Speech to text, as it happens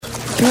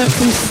She went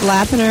from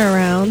slapping her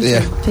around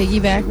Yeah. to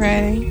piggyback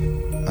riding.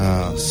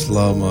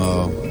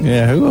 Slow-mo.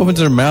 Yeah, who opens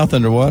their mouth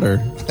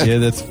underwater? Yeah,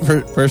 that's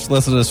first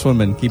lesson of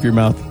swimming. Keep your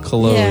mouth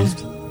closed.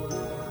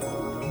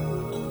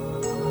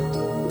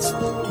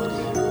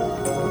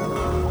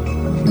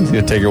 He's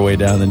going to take her way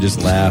down and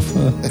just laugh.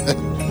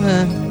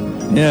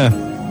 Yeah.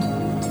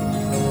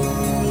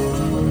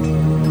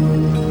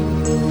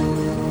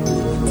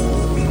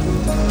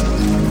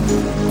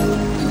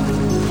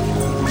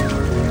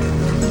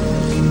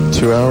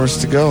 2 hours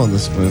to go in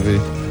this movie.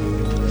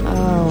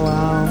 Oh,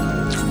 wow.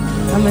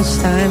 How much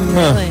time,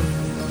 really?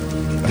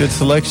 Good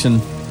selection.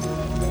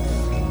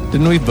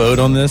 Didn't we vote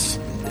on this?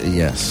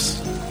 Yes.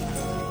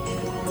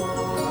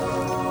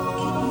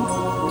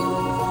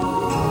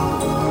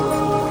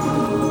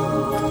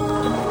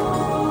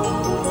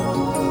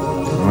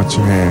 Watch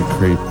your hand,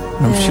 creep.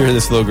 I'm sure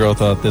this little girl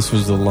thought this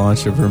was the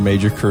launch of her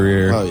major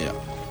career. Oh, yeah.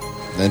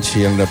 Then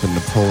she ended up in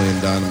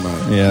Napoleon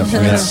Dynamite. Yeah. She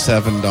made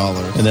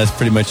 $7. And that's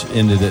pretty much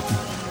ended it.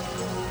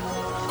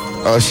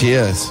 Oh, she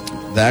is.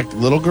 That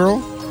little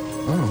girl?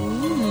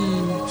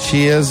 Oh.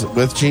 She is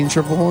with Gene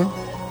Triplehorn?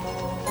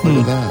 Look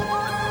at that.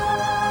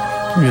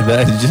 Look at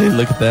that. Did you say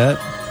look at that?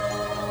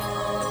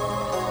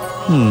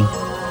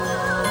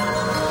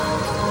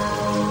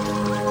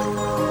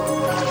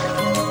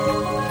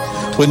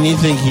 Wouldn't you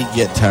think he'd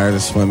get tired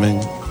of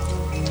swimming?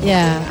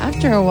 Yeah,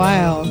 after a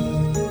while.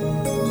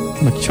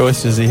 What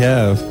choice does he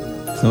have?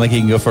 It's not like he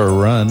can go for a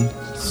run.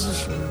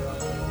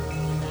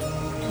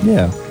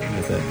 Yeah. Look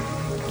at that.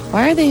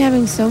 Why are they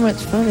having so much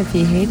fun if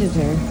he hated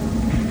her?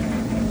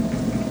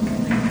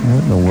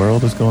 What in the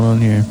world is going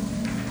on here?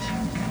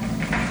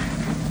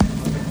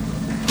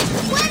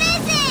 What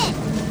is it?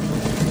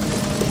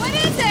 What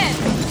is it?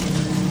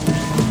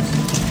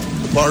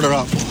 Barter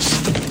up,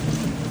 boss.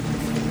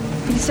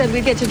 You said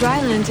we'd get to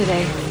dryland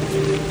today.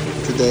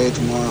 Today,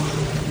 tomorrow.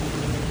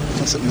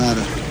 Doesn't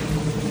matter.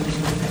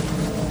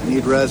 I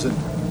need resin.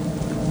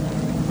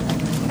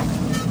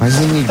 Why does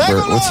he need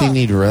what's he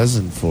need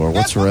resin for?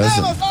 What's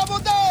resin?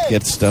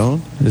 Get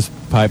stone? His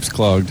pipe's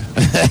clogged.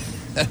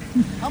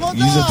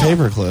 Use a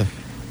paperclip.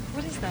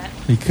 What is that?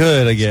 He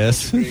could, I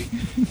guess.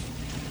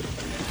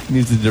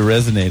 Needs a Their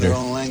deresonator.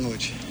 own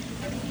language.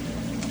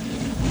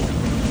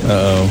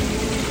 Uh-oh.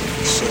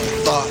 So I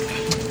thought.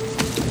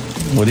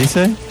 What'd he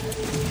say?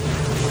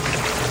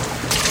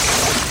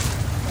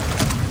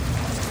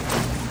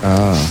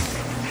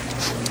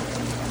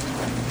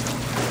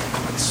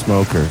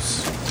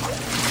 Smokers.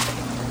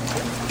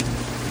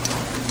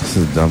 This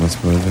is the dumbest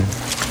movie.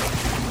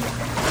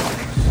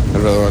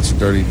 I'd rather watch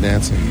Dirty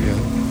Dancing again.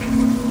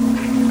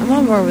 I'm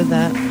on board with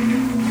that.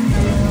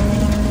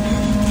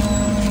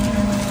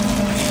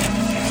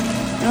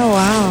 Oh,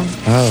 wow.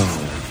 Oh,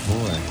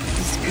 boy.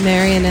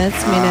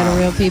 Marionettes made out of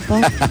real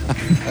people.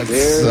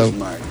 That's so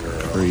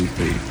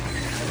creepy.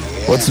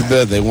 What's the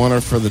bid? They want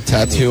her for the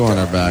tattoo on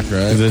her back,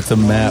 right? Because it's a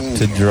map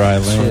to dry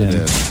That's what it land.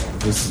 is.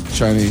 This is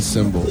Chinese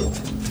symbol.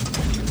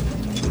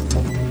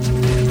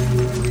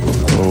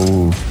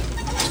 Oh.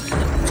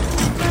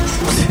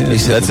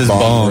 That's his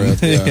bong.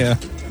 Rip, Yeah.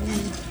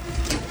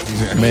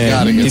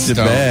 Man, he needs it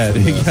bad.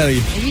 He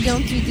gotta Maybe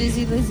don't do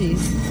Dizzy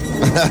Lizzie's.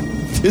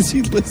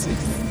 Dizzy Lizzy.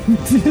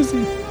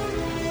 Dizzy.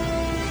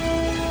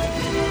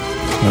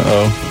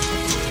 Uh-oh.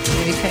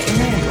 Maybe cut your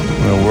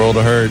hair. A world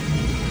of hurt.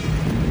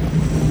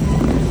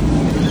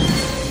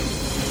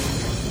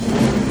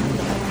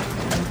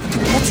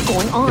 What's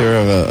going on? You ever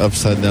have an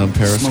upside down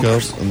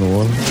periscope in the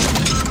water?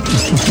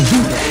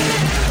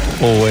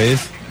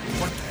 Always.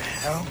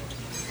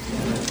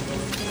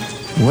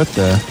 What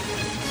the?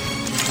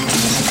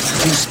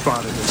 Who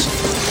spotted us?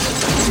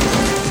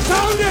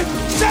 Sound it!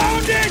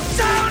 Sound it!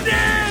 Sound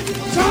it!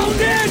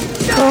 Sound it!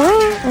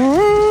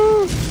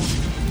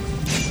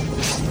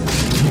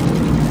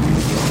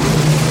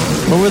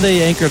 What were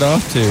they anchored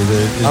off to? I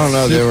don't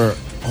know. They were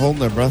holding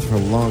their breath for a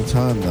long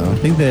time, though. I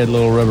think they had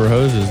little rubber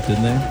hoses,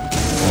 didn't they? I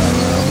don't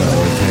know. I'm not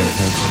really paying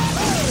attention.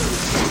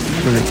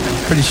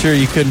 Pretty sure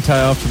you couldn't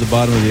tie off to the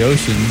bottom of the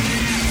ocean.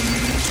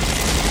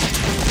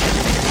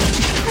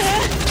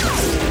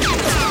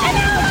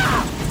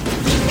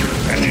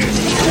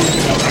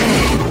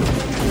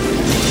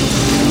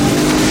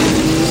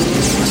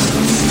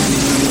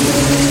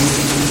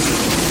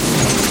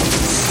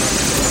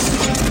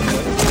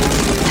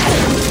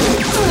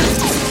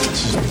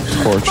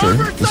 Torture.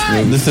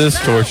 This is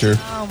torture.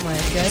 Oh, my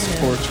goodness.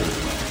 Torture.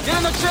 Get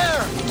in the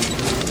chair!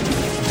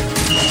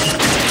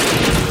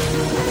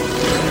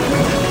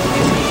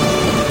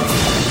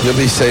 You'll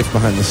be safe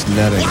behind this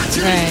netting.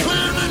 Right.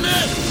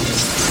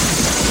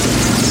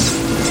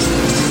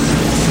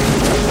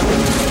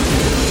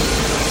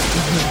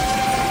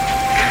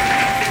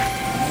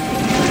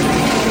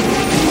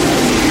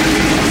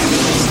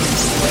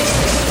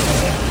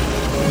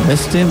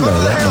 Missed him by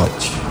that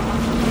much.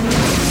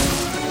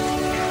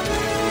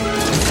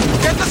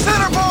 Get the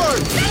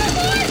centerboard!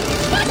 Centerboard!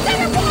 What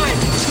centerboard?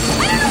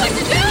 I don't know what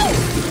to do!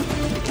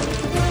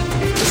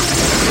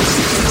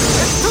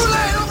 It's too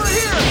late over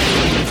here!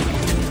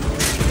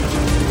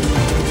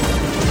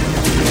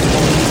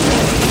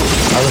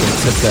 I would have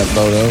tip that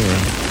boat over.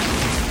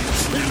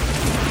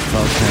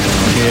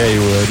 Yeah,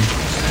 you would.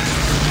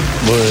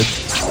 Would.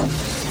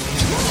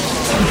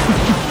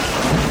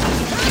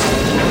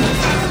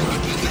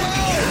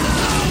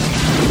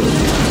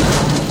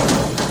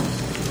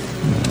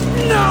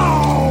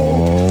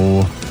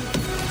 No!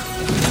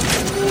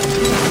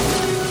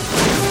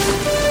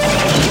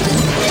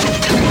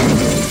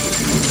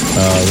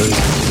 Hey,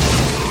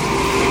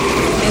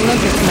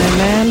 look, it's my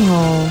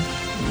manhole.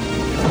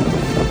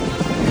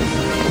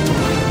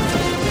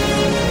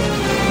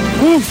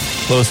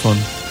 Close one.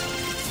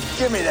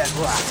 Give me that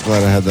rock.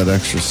 Glad I had that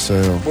extra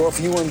sail. Boy, if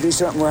you want to do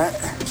something right,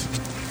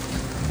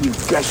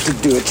 you've got to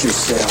do it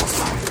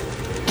yourself.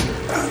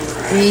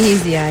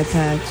 Easy, eye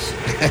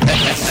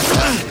patch.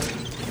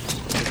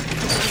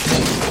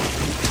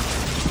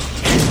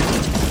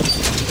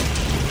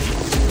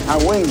 I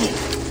winged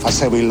it. I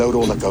say we load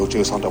all the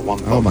gojos onto one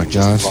boat. Oh, my and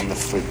just gosh. run the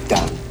freak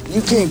down.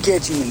 You can't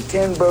catch him in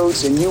 10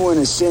 boats and you want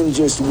to send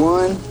just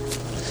one?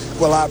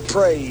 Well, I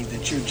pray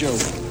that you're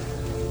joking.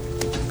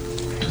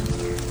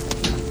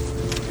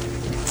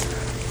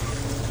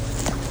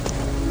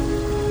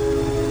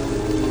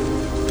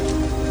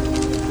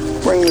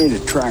 Bring me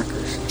the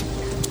trackers.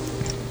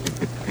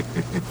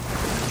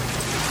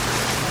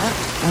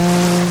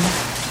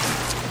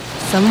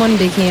 Someone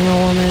became a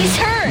woman. He's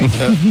hurt.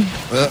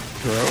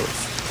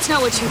 Gross. It's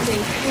not what you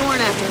think. You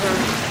weren't after her.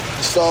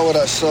 I saw what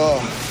I saw.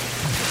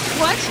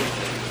 What?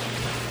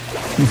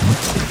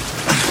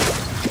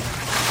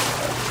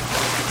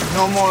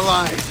 No more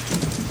lying.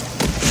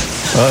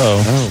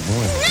 Uh-oh. Oh,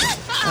 boy.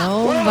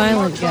 Oh,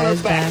 violent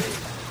guy's back.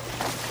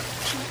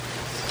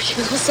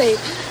 People say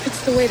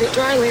it's the way to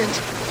dry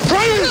land.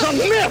 Brian's a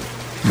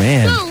myth!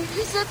 Man. No,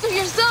 you said so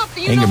yourself.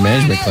 You Anger know where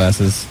management it is.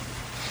 classes.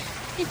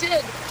 He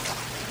did.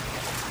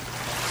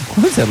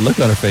 What's that look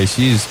on her face?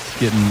 She's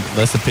getting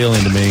less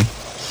appealing to me.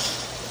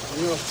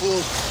 You're a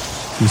fool.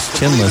 She's To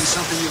believe in chinless.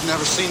 something you've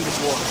never seen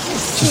before.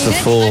 Just a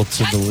fool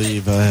to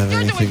believe I have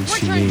anything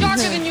she needs.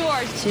 darker than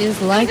yours.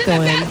 She's like It's in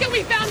the going. basket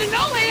we found in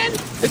no land.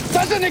 It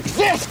doesn't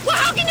exist! Well,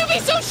 how can you be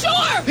so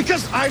sure?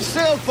 Because I've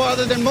sailed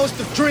farther than most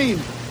have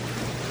dreamed.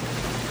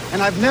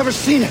 And I've never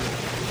seen it.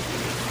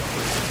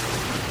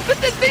 But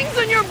the things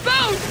on your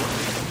boat.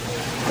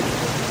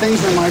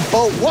 Things in my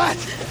boat. What?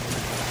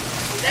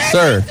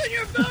 Sir. Things on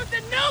your boat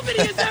that nobody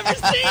has ever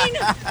seen.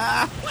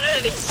 What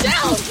are these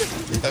shells?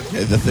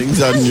 Okay, the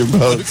things on your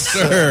boat.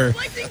 Sir.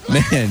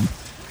 Man.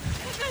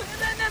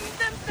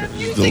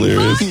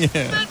 Delirious.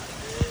 Yeah.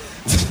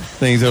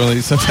 Things are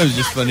only sometimes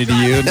just funny to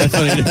you, not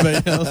funny to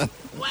anybody else.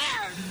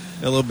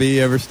 Where? LOB,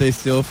 ever stay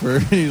still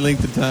for any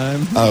length of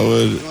time? I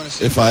would,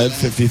 if I had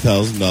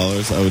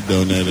 $50,000, I would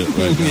donate it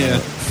right now Yeah.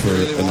 for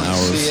Really an wanna hour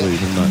of see it?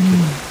 sleep. I'm not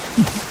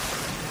kidding.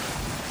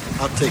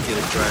 I'll take you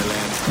to dry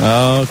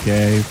land.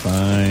 Okay,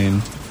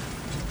 fine.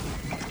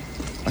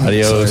 Sorry,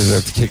 Adios. you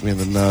have to kick me in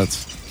the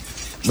nuts.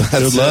 That's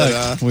Good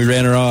luck. it, We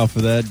ran her off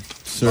with that, Bye,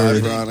 sir.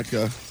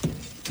 Veronica.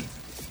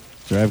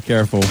 Drive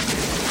careful.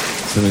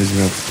 Somebody's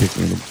going to have to kick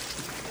me in the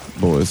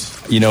boys.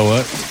 You know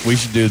what? We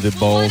should do the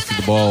balls to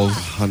the balls.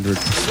 100%.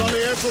 It's only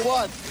here for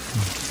what?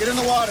 Get in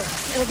the water.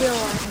 It'll be all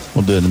right.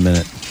 We'll do it in a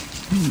minute.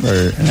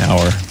 Or an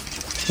hour.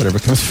 Whatever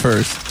comes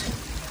first.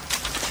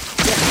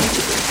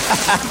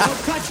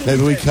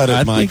 Maybe we cut it,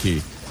 I think- Mikey.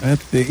 I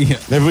think, yeah.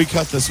 Maybe we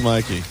cut this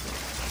Mikey.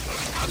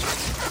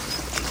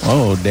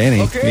 Oh,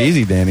 Danny. Okay.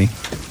 Easy, Danny.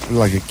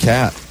 Like a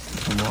cat.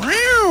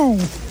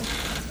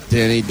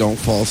 Danny, don't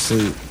fall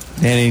asleep.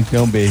 Danny,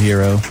 don't be a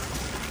hero.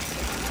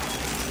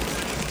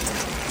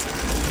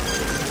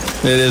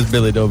 It is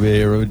Billy, don't be a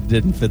hero. It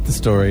didn't fit the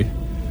story.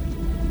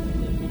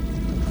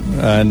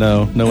 I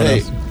know. No one Hey,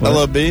 else. What?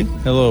 hello, B.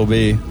 Hello,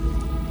 B.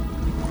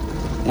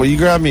 Will you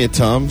grab me a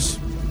Tums?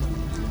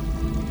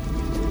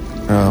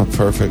 Oh,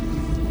 perfect.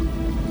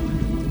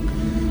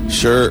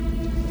 Sure.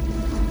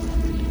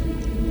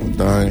 I'm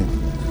dying.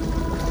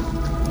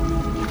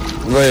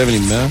 Anybody have any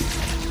meth?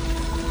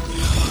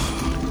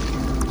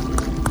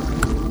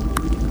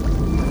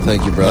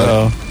 Thank you,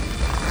 brother. Uh-oh.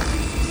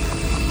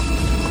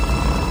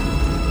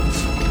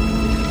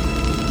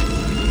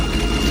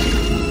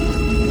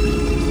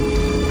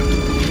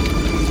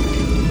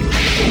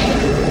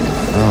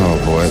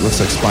 Oh, boy. It looks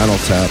like Spinal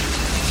Tap.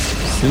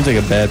 Seems like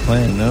a bad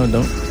plan. No,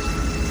 don't.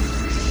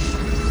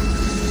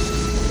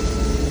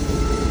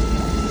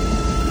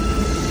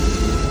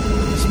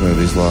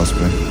 Smoothie's lost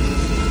me.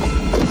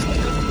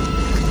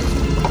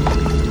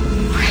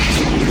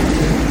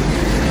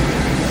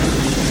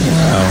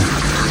 Wow.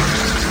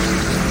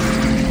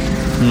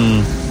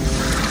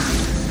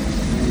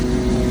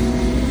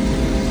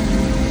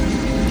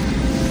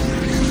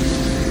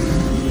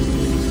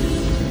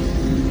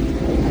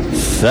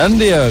 San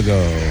Diego.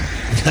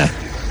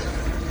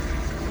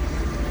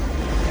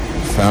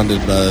 Founded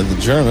by the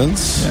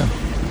Germans. Yeah.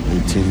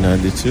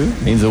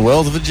 1892. Means a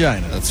well's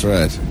vagina. That's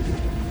right.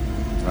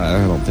 I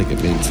don't think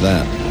it means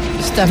that.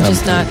 Stuff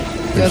just not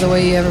go the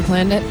way you ever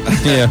planned it.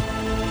 Yeah.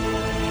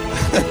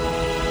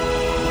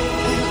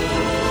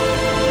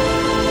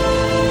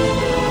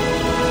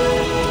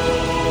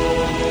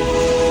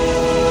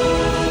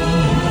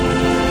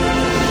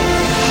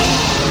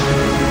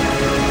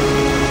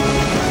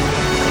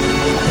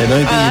 Yeah, don't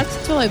you think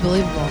that's totally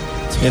believable.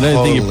 you think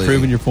Totally. you've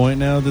proven your point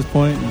now at this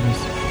point?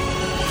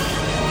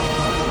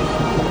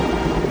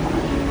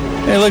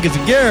 Hey, look, it's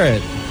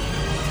Garrett.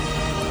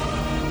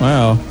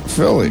 Wow.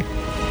 Philly.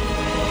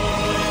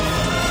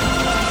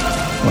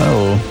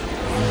 Whoa.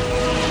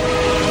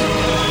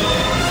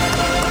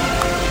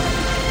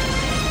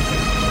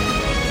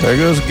 There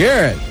goes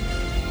Garrett.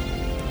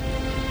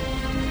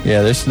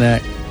 Yeah, there's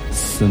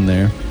snacks in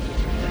there.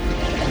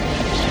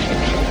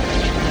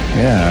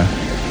 Yeah.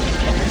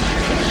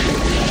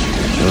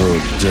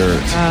 Oh,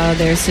 dirt. Oh,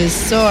 there's his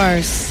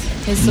source,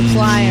 his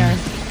supplier.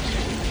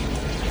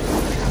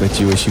 Bet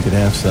you wish you could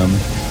have some.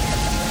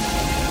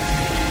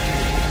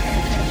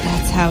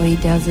 That's how he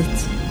does it.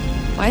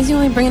 Why is he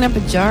only bringing up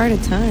a jar at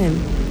a time?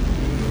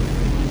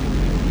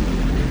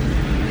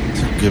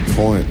 That's a good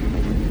point.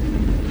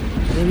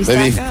 Maybe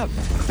Maybe- stack up.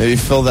 Maybe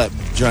fill that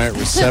giant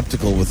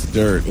receptacle with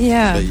dirt.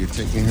 Yeah. That you're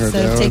taking her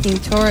Instead down. of taking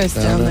tourists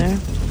down down there.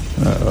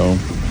 Uh-oh.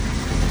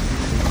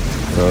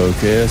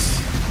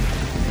 Focus.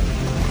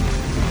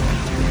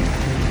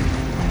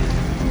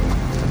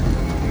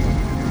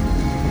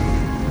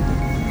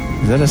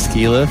 Is that a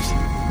ski lift?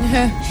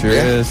 Sure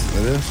Yeah, is.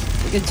 it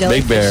is. Like a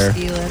jellyfish Bear.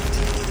 ski lift.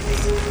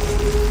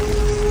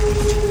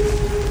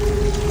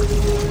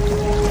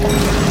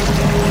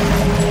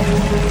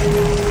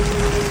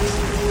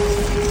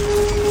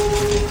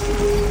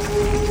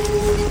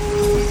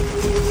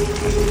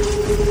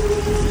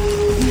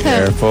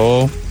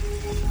 Careful.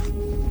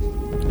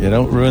 Yeah,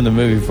 don't ruin the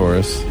movie for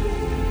us.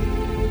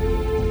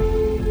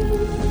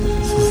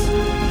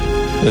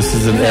 This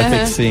is an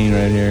epic scene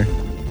right here.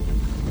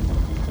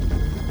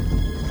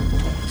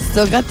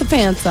 Still got the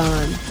pants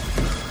on.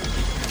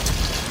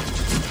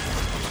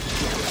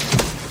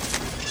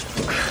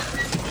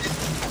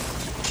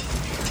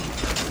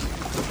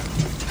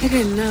 I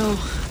didn't know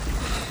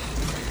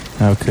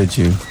How could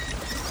you?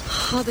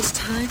 all this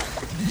time.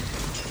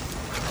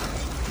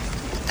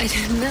 I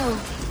didn't know.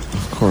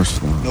 Of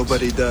course not.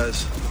 Nobody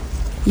does.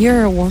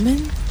 You're a woman?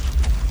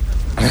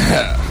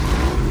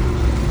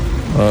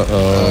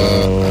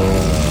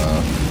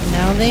 Uh-oh.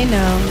 Now they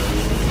know.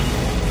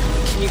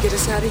 Can you get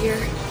us out of here?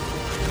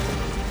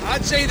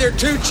 I'd say there are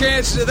 2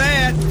 chances of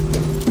that.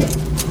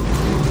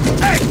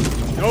 Hey!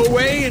 No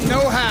way and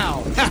no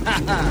how.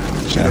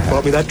 Should have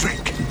bought me that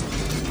drink.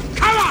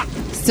 Come on!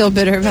 Still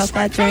bitter about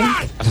that drink?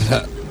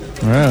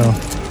 Wow.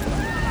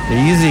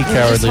 Easy, Just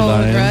cowardly hold a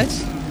lion. grudge?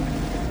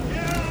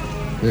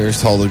 You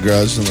just hold a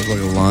grudge and look like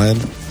a lion.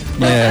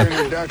 Yeah.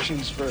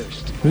 Introductions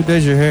first. Who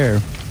does your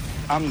hair?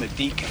 I'm the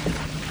deacon.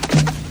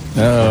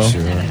 Uh-oh.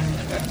 Sure.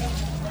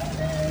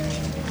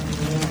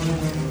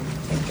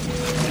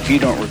 If you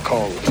don't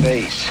recall the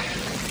face,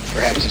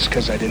 perhaps it's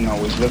because I didn't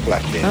always look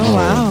like this. Oh,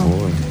 wow.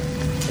 Boy.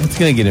 It's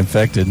going to get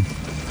infected.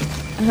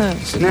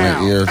 It's in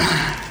Now, my ear.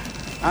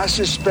 I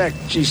suspect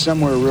she's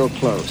somewhere real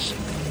close.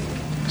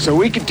 So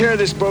we could tear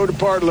this boat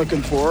apart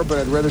looking for her, but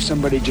I'd rather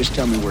somebody just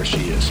tell me where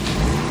she is.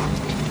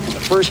 The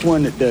first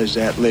one that does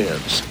that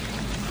lives.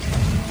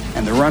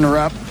 And the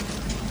runner-up,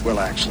 well,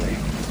 actually,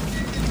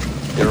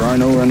 there are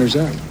no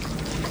runners-up.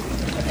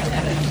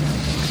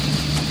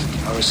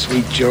 Oh,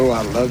 sweet Joe,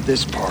 I love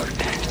this part.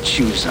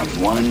 Choose them,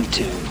 1,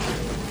 2,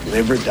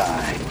 live or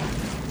die.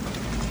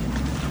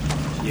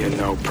 You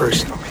know,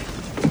 personally,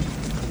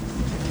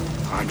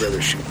 I'd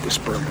rather shoot the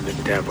sperm of the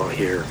devil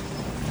here.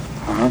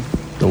 Huh?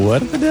 The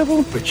what of the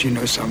devil? But you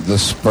know something? The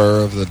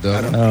spur of the I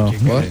devil. don't Oh,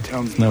 think you're what? gonna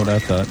tell me. That's not what I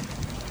thought.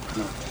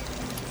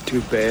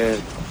 Too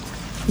bad.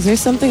 Is there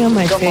something on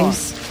my Come on.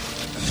 face?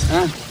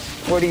 Huh?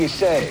 What do you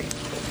say?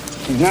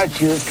 She's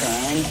not your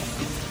kind.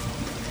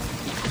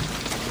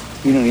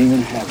 You don't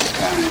even have a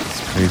kind.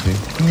 Creepy.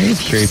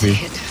 It's creepy.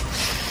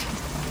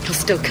 He'll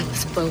still kill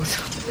us both.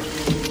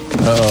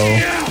 Uh-oh.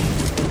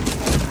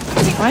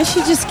 Why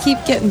she just keep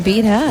getting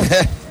beat up?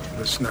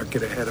 Let's not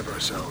get ahead of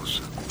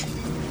ourselves.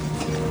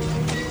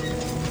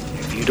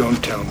 If you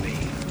don't tell me,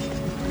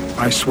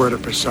 I swear to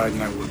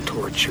Poseidon I will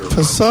torture her.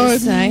 Poseidon.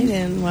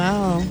 Poseidon.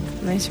 Wow.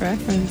 Nice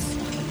reference.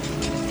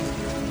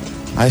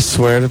 I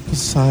swear to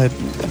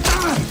Poseidon.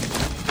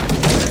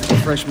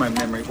 Refresh my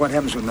memory. What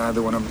happens when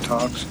neither one of them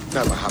talks?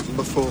 Never happened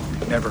before.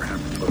 Never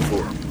happened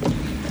before.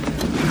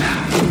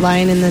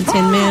 Lion in the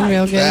Tin Man,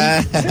 real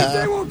good. If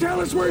they won't tell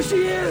us where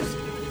she is,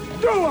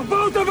 do them,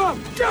 both of them.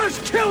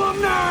 Just kill them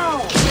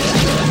now.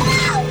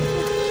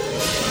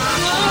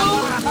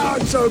 Oh,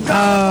 it's so good.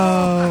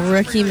 Oh,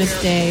 rookie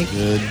mistake.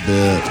 Good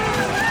bit.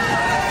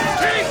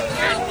 Take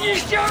and ye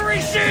shall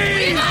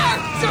receive.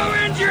 So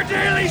end your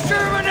daily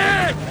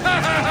sermonette.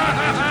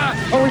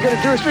 All we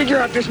gotta do is figure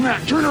out this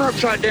map. Turn her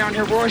upside down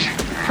here, boys.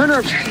 Turn her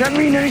up. Does that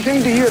mean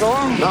anything to you at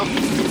all? No.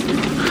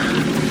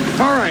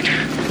 All right.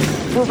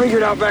 We'll figure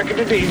it out back at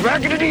the D's.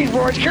 Back at the D's,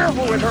 boys.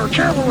 Careful with her.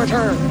 Careful with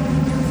her.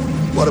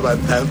 What about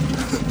them?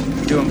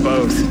 Do them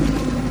both.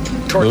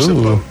 Torch them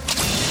Ooh. both.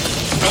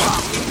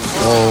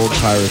 Old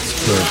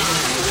pirate's trick.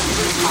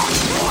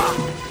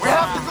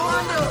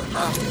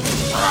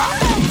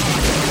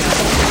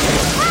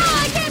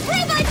 I can't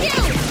breathe like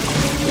you!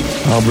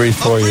 I'll breathe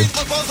for you.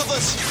 For both of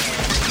us.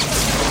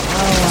 Oh,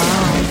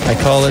 wow. I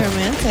call It's it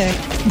romantic.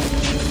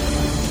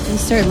 You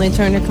certainly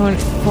turned a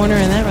corner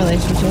in that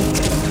relationship.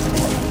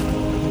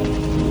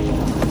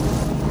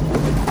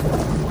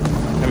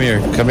 Come here.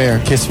 Come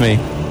here. Kiss me.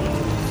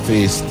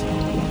 Feast.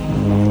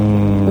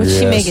 Would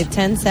she make it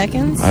 10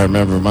 seconds? I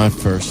remember my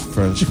first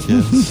French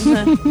kiss.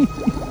 I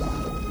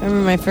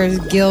remember my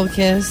first gill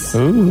kiss.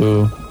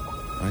 Ooh.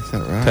 Like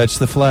that, right? Touch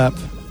the flap.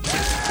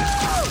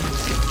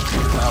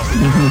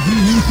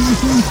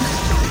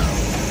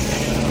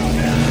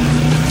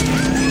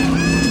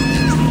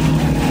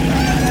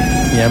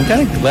 Yeah, I'm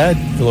kind of glad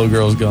the little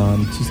girl's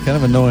gone. She's kind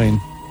of annoying.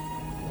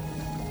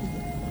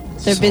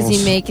 They're busy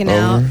almost making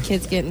over. out.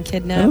 Kids getting I don't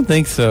kidnapped.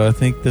 think so. I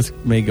think this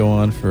may go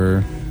on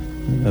for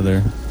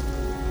another.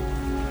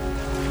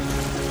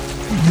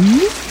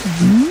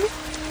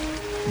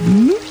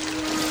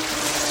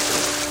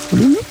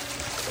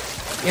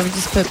 You ever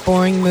just put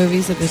boring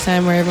movies at the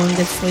time where everyone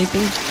gets sleepy?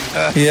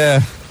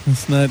 Yeah,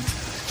 it's not.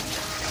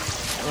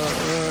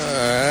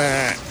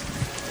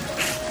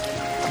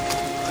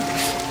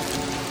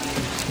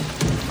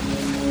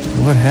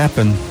 What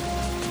happened?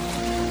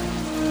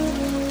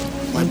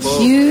 And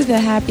cue the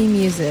happy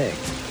music.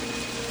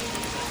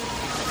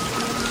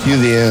 Cue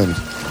the end.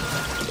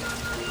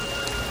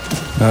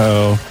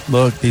 Oh,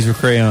 look, these were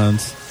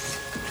crayons.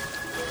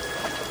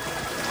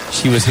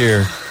 She was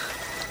here.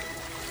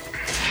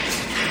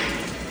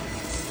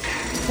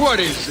 What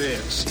is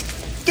this?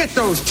 Get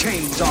those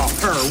chains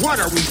off her. What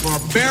are we,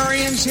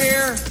 barbarians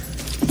here?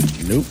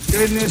 Nope.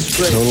 Goodness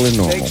gracious. Totally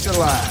normal. Sakes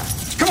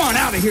alive. Come on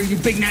out of here, you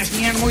big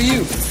nasty animal,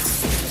 you.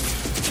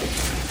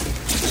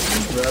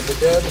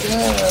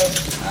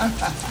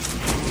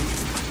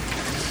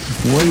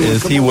 What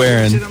is he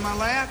wearing? Sit on my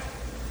lap?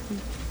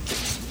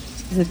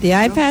 Is it the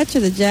eye patch or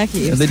the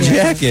jacket? The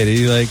jacket.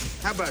 He like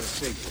How about a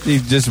cigarette? he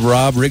just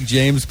robbed Rick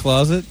James'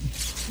 closet.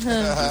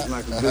 Looks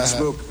like a good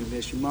smoker to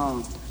miss your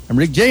mom. I'm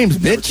Rick James,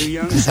 Never too bitch.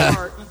 young to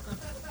start.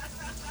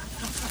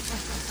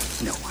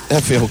 No,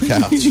 That feel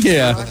couch.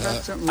 Yeah, I got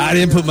something I right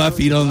didn't here. put my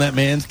feet on that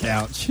man's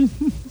couch.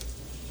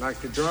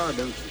 Like to draw,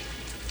 don't you?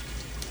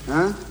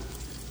 Huh?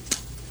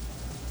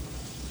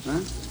 Huh?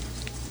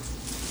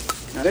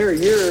 Now, they're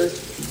yours.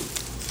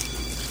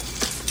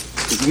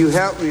 If you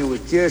help me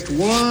with just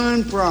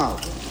one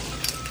problem.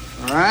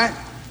 All right?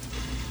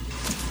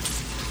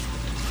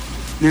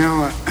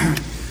 Now,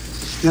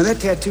 now that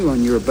tattoo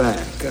on your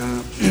back,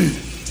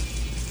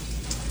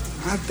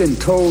 I've been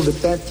told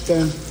that's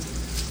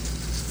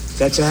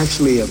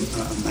actually a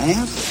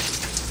map.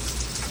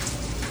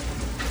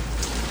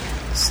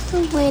 It's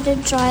the way to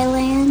dry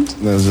land.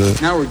 That's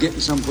it. Now we're getting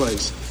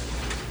someplace.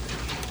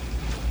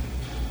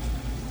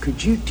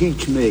 Could you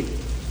teach me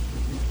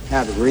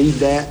how to read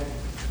that?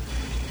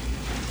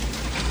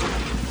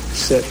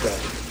 Set that.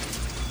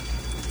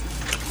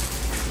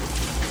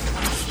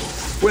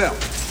 Well,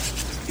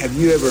 have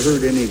you ever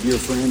heard any of your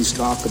friends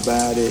talk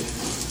about it?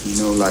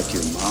 You know, like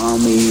your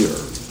mommy or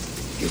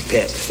your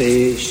pet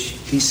fish?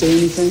 Did he say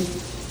anything?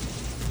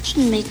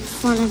 Should make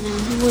fun of him.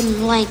 He wouldn't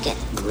like it.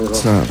 Girl,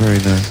 It's not very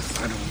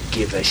nice. I don't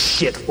give a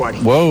shit what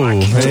he Whoa,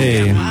 likes.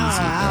 hey.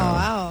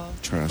 Wow.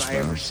 Trash If I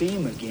ever man. see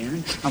him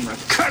again, I'm gonna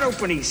cut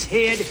open his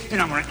head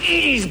and I'm gonna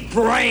eat his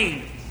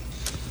brain.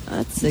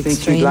 That's Think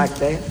extreme. you'd like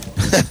that?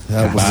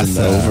 That was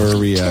an Massa.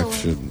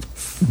 overreaction.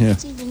 Yeah.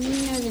 He's even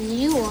meaner than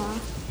you are.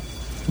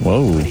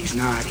 Whoa. But he's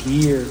not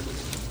here,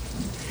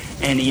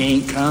 and he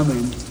ain't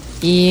coming.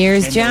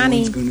 Here's And Johnny.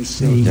 No one's gonna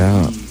save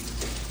Yeah. me.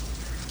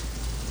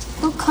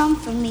 He'll come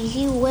for me.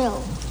 He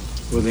will.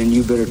 Well, then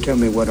you better tell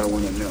me what I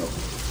want to know.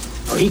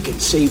 Or he can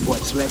save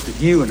what's left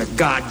of you in a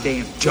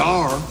goddamn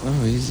jar.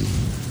 Oh, easy.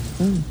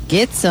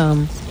 Get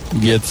some.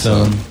 Get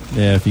some.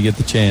 Yeah, if you get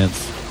the chance.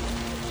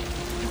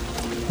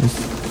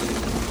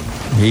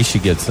 He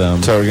should get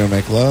some. So we're gonna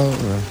make love?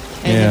 Or?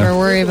 And Yeah. never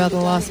worry about the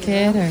lost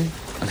kid or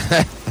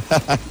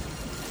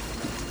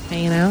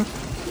hanging out.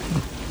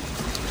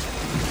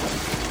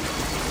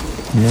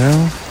 You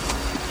know?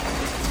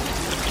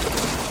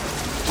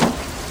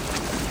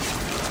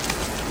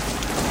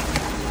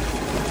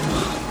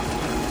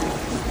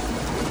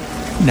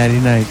 Nighty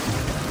night.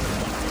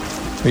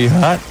 Are you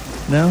hot?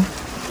 No?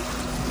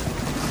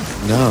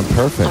 No, I'm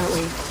perfect.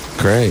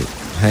 Great.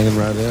 Hanging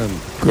right in.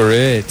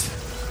 Great.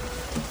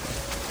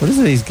 What is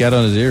it he's got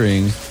on his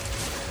earrings?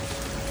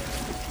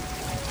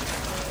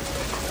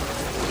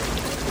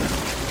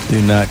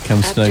 Do not come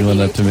After snuggling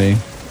the up to me.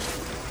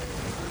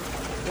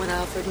 When I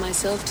offered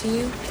myself to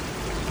you,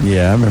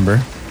 Yeah, I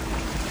remember.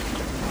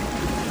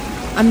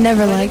 I'm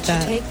never why like didn't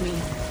that. you take me?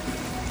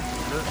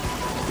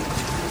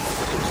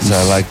 So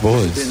I like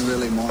boys. Didn't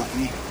really want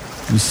me.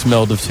 You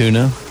smelled of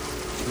tuna.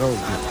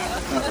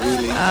 Not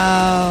really.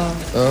 Oh.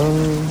 Oh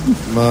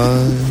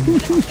my.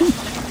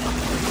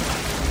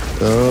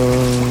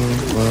 Oh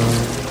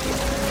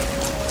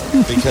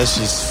my. Because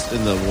she's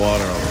in the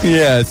water all the time.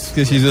 Yeah, it's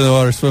because she's in the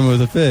water swimming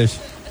with a fish.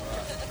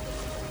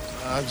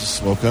 I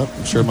just woke up.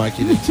 I'm sure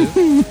Mikey did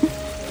too.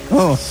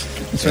 Oh,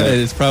 that's right.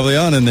 It's probably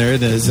on in there,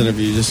 isn't His it?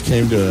 interview just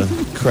came to a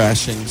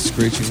crashing,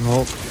 screeching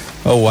halt.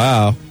 Oh,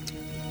 wow.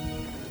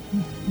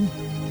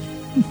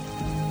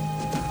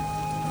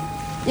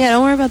 Yeah,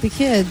 don't worry about the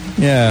kid.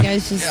 Yeah. You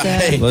guys just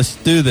Let's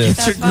do this.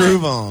 Get your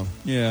groove on.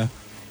 Yeah.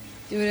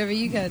 do whatever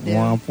you gotta do.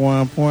 Womp,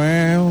 womp,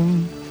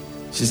 womp.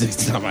 She's like,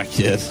 it's not my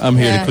kid. I'm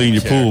here Yeah. to clean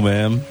your pool,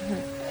 ma'am.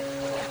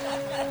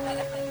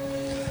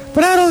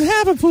 But I don't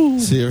have a pool.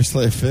 So you ever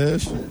slay a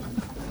fish? You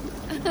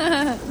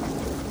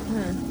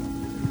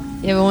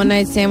have a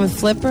one-night stand with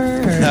Flipper?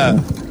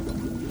 Or?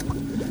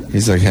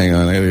 He's like, hang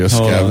on, I gotta go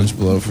Hold scavenge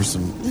below for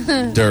some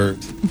dirt.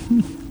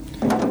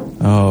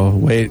 Oh,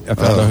 wait. I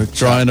found a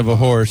drawing of a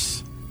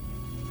horse.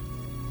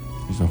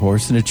 There's a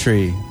horse in a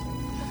tree.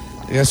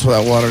 I guess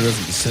that water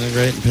doesn't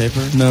disintegrate in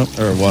paper? No.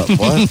 Or what?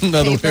 What?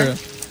 Other way around.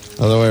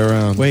 Other way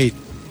around. Wait.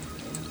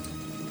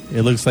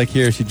 It looks like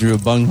here she drew a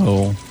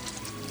bunghole.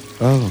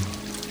 Oh.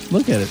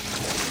 Look at it.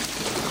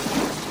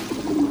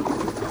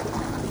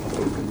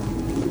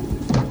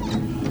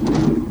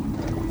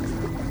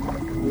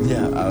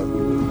 Yeah.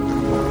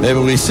 Maybe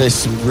we say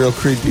some real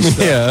creepy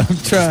stuff. Yeah, I'm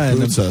trying.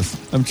 Boots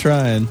us. I'm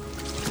trying.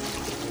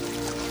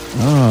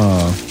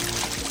 Oh.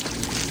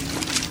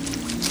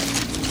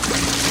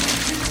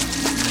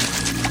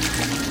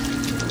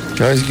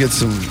 Tries to get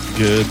some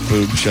good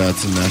boob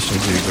shots in National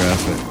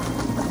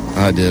Geographic.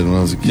 I did when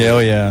I was a kid. Yeah, oh,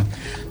 yeah.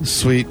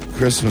 Sweet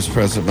Christmas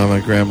present by my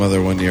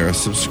grandmother one year. A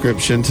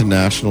subscription to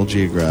National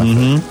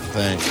Geographic.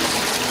 Thanks.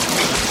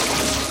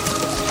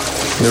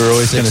 They were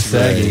always kind of Sixth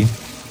grade.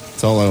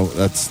 saggy.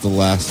 That's the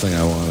last thing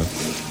I wanted.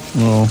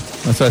 Well,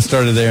 that's why I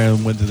started there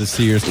and went to the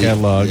Sears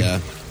catalog. Yeah.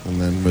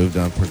 And then moved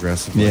on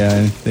progressively. Yeah,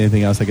 and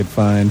anything else I could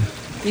find.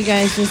 You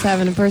guys just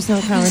having a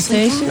personal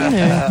conversation? Or?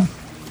 Yeah.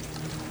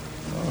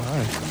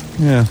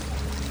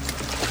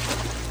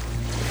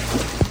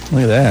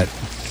 Look at that.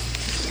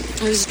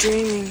 I was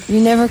dreaming. You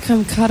never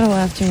come cuddle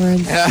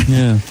afterwards.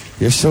 Yeah.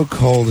 You're so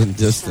cold and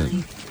distant.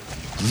 You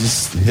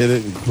just hit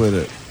it and quit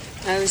it.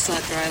 I always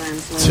thought dry land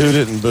flowed. Toot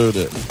it and boot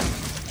it.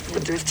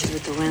 It drifted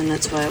with the wind.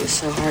 That's why it was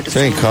so hard to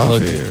Drink find.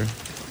 coffee Look. here.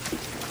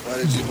 Why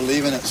did you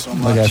believe in it so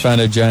much? Look, I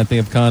found a giant thing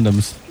of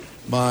condoms.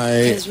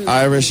 My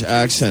Irish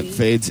accent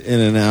fades in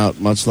and out,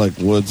 much like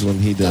Woods when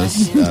he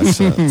does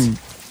accents. Your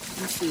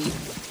feet.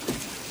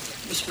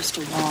 You're supposed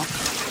to walk.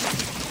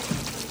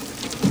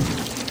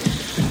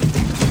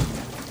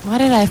 Why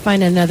did I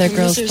find another Where's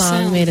girl's their thong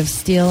sound? made of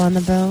steel on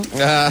the boat?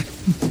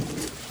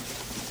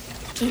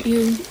 Don't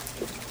you?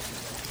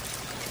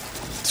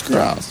 It's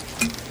gross.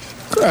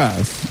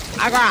 Grass.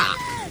 Grass.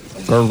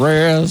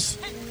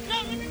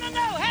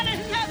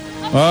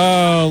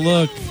 Oh,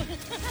 look.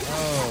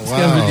 Oh, These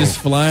guys are just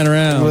flying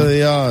around. What are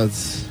the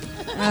odds?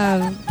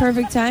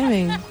 Perfect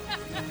timing.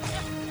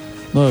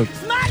 Look.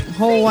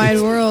 Whole wide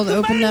world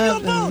opened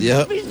up and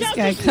Yep. this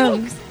guy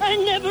comes. I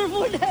never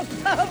would have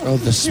thought. Oh,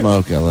 the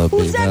smoke, LOB.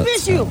 Who's that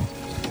That's with you?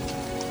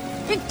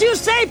 It's you,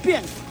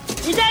 Sapien.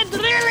 Is that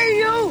really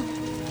you?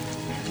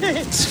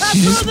 You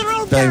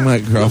just bang my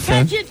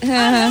girlfriend? Catch it.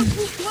 I want to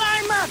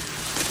climb up.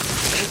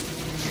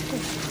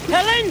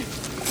 Helen?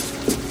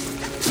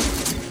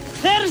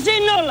 There's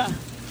Enola.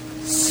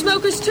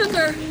 Smokers took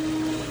her.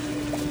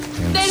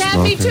 Damn They'd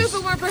have me too smokers. if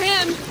it weren't for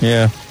him.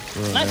 Yeah.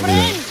 My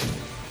friend.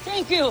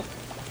 Thank you.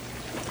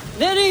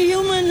 Very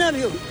human of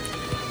you.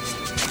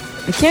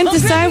 I can't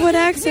decide what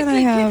accent I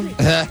have.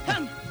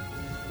 Come.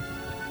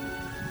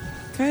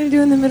 Kind of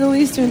doing the Middle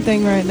Eastern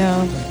thing right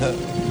now.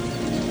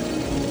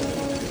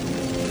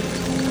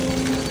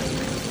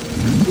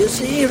 You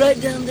see, right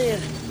down there,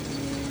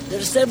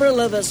 there's several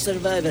of us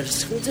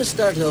survivors. We'll just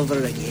start over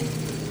again.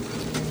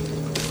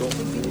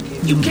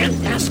 You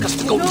can't ask us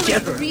to go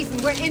get her. The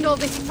reason we're in all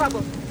this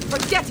trouble.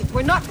 Forget it.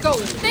 We're not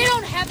going. They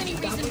don't have any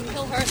reason to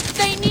kill her.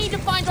 They need to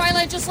find dry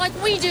land just like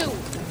we do.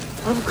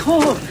 Of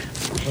course.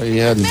 Oh,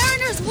 you had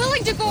Mariner's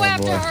willing to go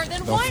after boy. her. Then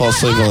Don't why fall not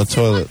asleep on the us?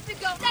 toilet.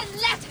 Then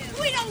let him.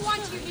 We don't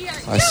want you here.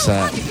 I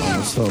sat.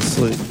 Almost fell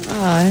asleep.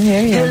 Oh, I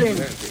hear you. Helen,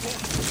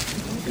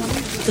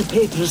 the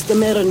papers the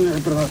Mariner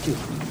brought you.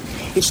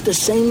 It's the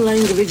same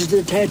language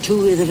the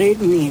tattoo is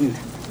written in.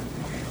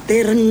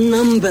 They're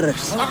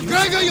numbers.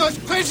 Gregor, you're as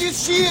crazy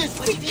as she is.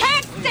 We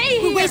can't stay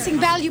here. We're wasting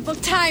valuable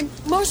time.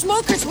 More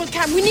smokers will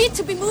come. We need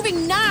to be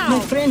moving now. My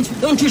friend,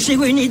 don't you see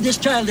we need this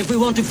child if we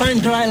want to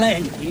find dry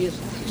land?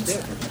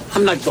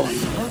 I'm not going.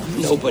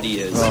 Nobody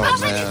is. Oh,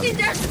 Nobody's man. seen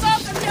their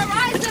smoke on the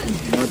horizon.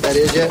 You know what that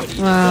is yet?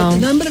 Wow.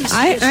 Numbers.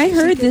 I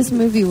heard this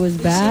movie was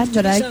bad,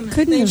 but I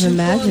couldn't have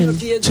imagined.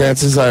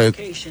 Chances I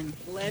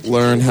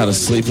learn how to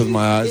sleep with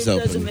my eyes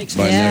open by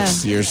Yeah.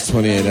 next year's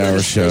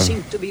 28-hour show.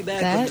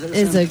 That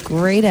is a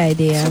great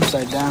idea.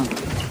 Upside down.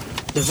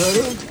 The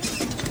world?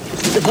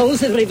 The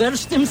poles have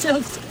reversed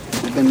themselves?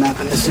 We've been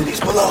mapping the cities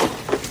below.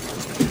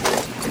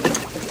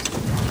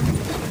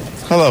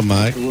 Hello,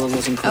 Mike. The world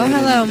wasn't Oh, created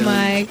hello, in the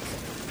Mike.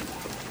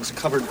 It was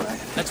covered by it.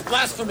 That's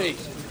blasphemy.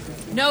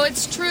 No,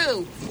 it's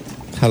true.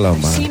 Hello,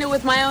 I've seen Mike. it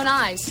with my own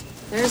eyes.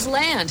 There's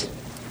land.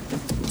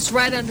 It's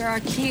right under our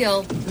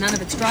keel. None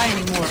of it's dry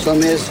anymore.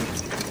 Some is.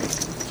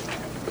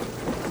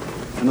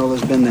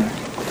 Enola's been there.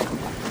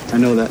 I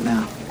know that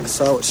now. I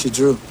saw what she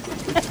drew.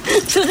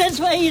 So that's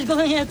why he's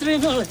going after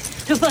Enola,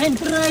 to find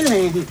dry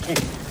land.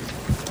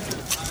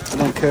 I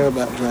don't care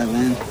about dry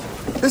land.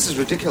 This is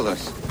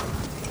ridiculous.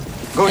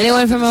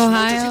 Anyone from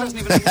Ohio?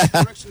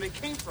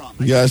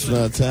 You guys from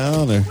out of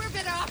town? Or? We're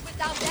better off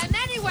without them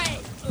anyway.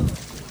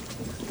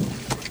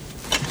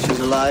 She's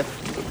alive.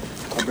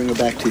 I'll bring her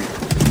back to you.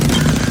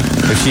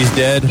 If she's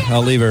dead,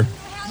 I'll leave her.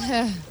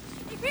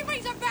 If he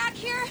brings her back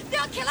here,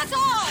 they'll kill us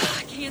all.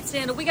 I can't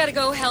stand it. We gotta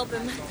go help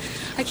him.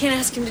 I can't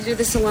ask him to do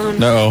this alone.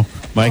 No,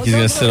 Mikey's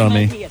gonna sit on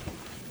me.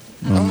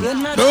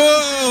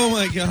 Oh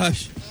my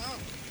gosh.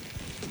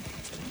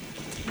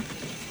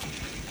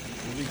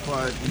 Be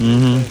quiet.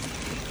 Mm-hmm.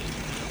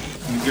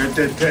 You got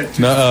that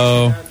tattoo?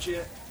 Uh-oh.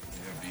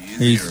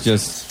 He's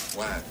just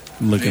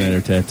looking at her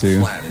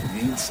tattoo. What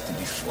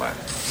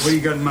do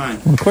you got in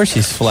mind? Well, of course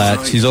she's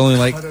flat. She's only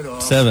like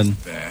 7.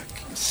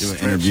 Do an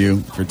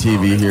interview for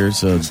TV here,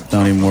 so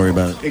don't even worry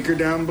about it. Take her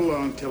down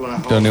below until I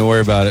Don't even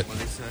worry about it.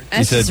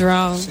 He said,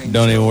 wrong.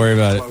 don't even worry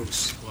about it.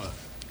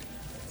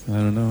 I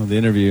don't know, the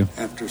interview.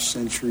 After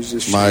centuries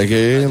of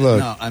Mikey, look.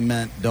 No, I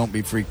meant don't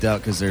be freaked out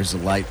because there's a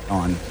light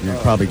on. You're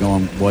probably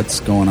going, what's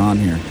going on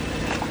here?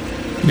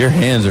 Your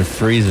hands are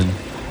freezing.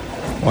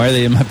 Why are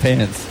they in my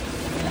pants?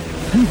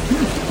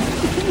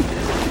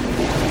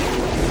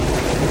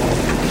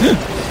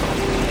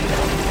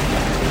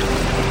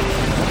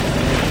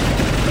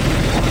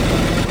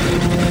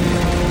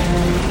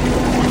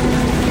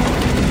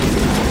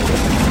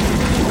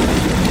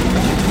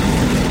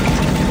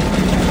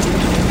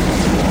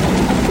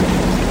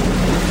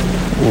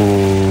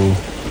 Oh.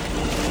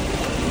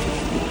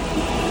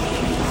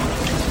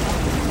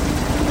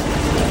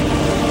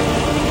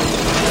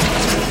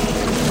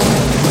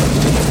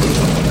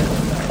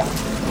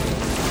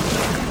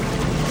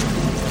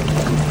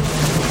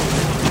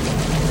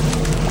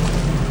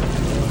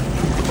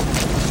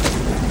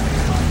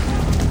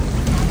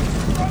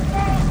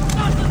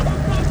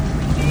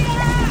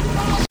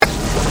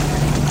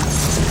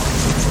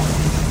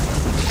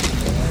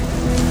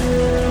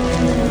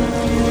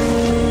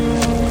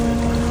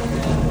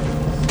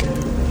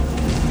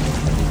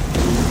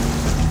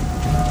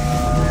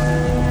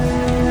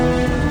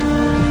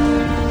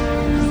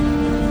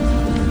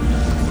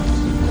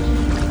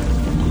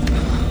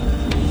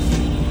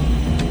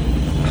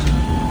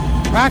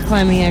 Rock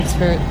climbing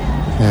expert.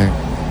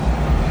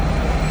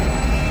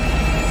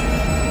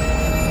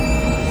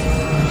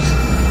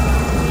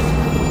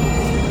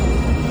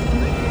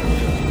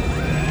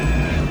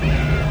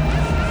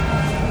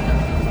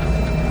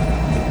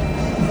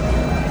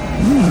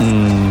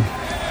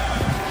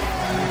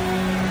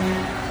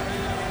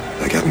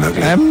 I got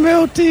nothing. I'm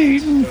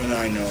melting. And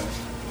I know.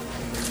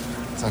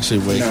 It's actually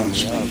waking Now, me up.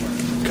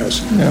 Steve,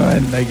 cousin. No,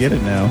 I get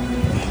it now.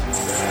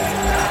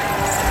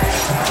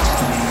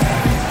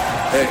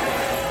 Hey,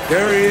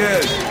 there he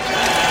is.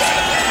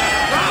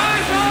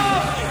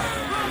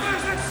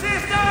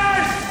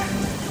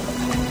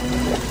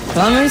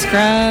 Plumber's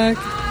crack.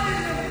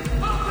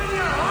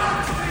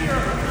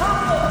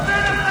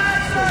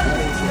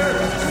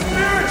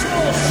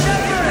 Spiritual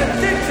shepherd and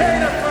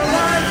dictator for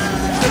life,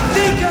 the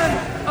deacon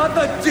of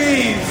the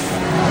D's.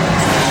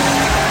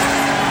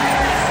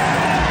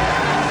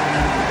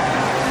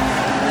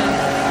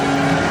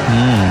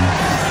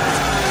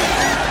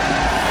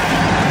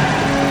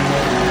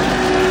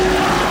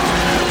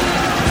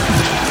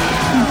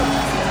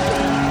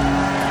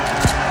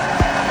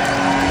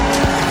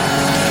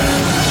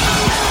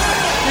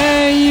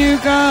 Hey, you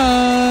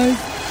guys.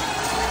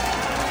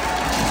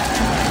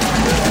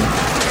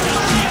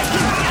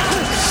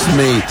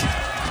 Smeat.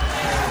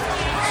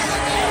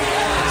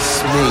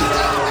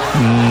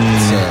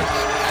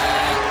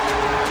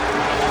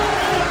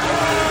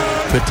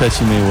 Quit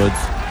touching me,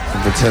 Woods.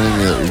 I'm pretending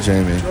that you're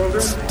Jamie.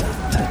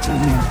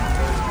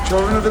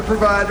 Children of the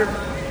provider.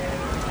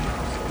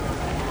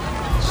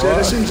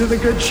 Citizens of the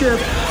good ship.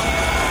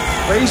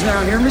 Please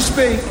now hear me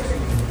speak.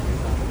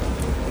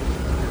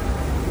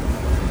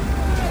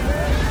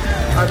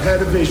 I've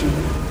had a vision.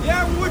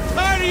 Yeah, we're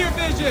tired of your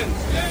visions.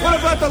 What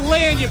about the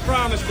land you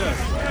promised us?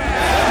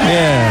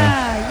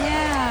 Yeah.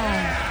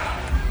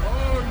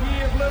 Oh,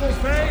 ye of little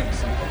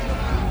faith.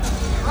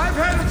 I've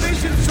had a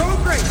vision so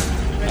great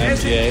that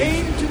as it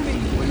came to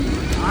me,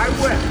 I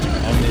wept.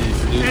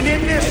 And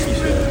in this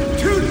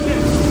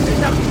toothless,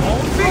 in the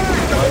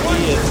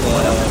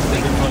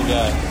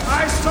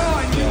I saw,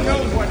 and you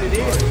know what it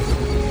is.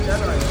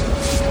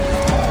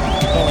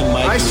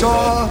 I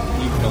saw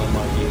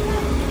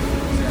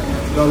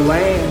the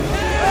land.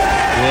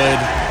 Good.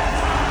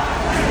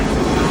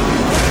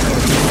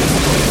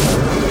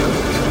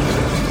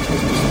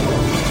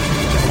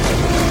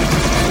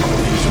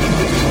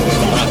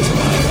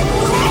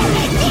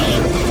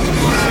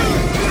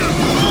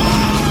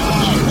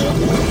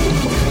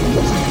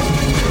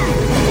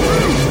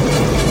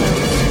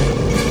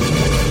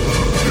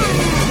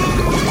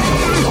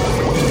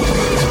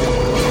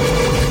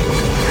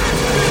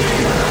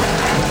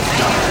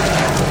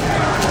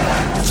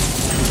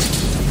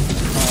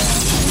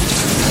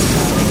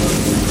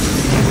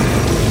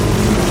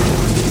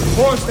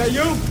 Is that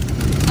you? Oh,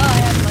 I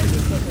have my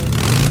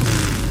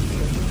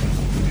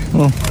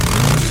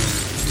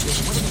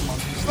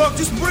Look,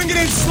 just bring it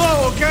in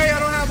slow, okay? I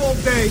don't have all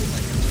day.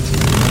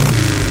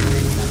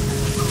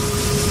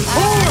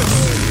 horse!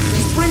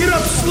 Just bring it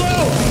up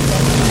slow!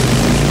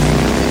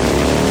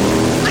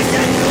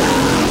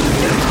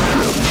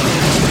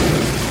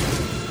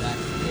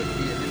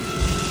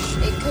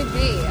 It could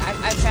be.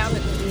 I found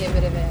it to be a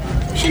bit of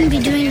a... Shouldn't be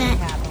doing that.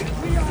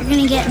 You're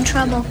gonna get in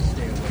trouble.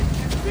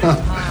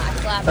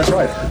 That's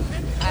right.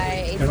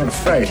 You're not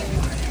afraid.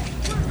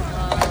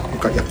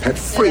 You've got your pet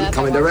freak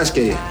coming to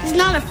rescue you. He's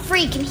not a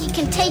freak, and he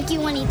can take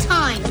you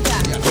anytime.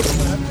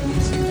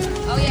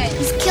 Oh, yeah.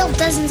 He's killed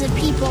dozens of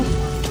people.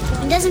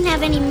 He doesn't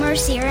have any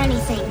mercy or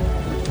anything.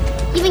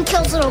 He even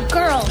kills little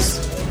girls.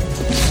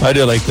 I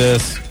do it like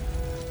this.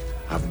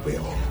 Haven't we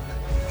all?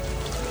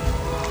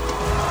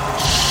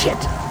 Shit.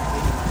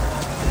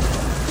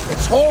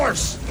 It's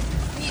horse!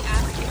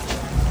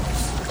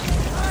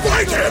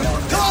 Fight him!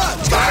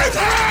 Fight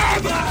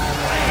him!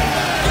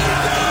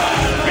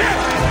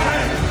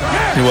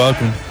 You're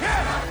welcome.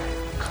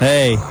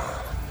 Hey.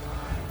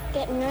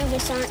 Getting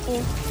nervous, aren't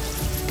you?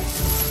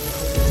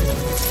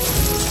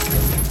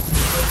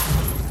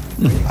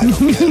 I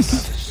don't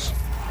guess.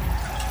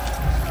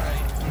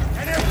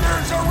 And if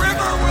there's a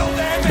river, we'll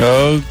dam it.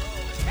 Oh.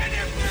 And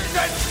if there's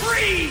a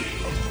tree,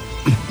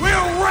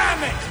 we'll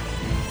ram it.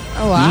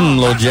 Oh, wow.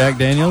 Little Jack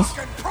Daniels. I'm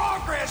talking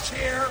progress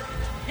here.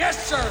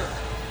 Yes, sir.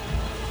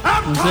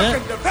 I'm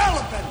talking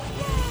development.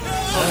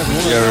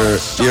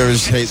 You ever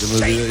just hate the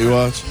movie that you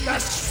watch?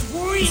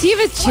 Does he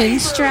have a chin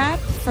strap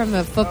from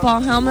a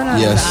football helmet on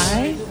Yes. his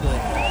eye?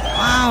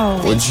 Wow.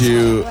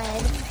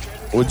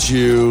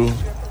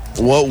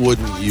 What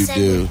wouldn't you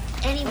do?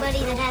 Anybody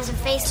that has a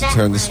face To that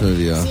turn this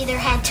movie has off. either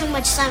had too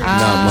much sun or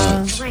Not too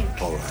much. drink.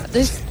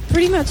 There's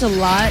pretty much a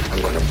lot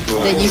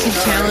that you could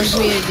challenge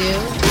me to do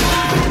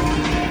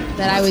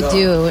that I would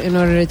do in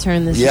order to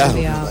turn this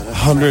movie Yeah, off.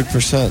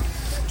 100%.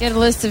 Get a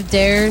list of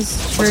dares,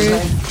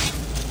 truth,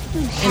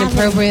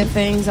 inappropriate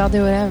things. I'll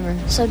do whatever.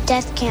 So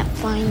death can't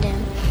find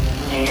him.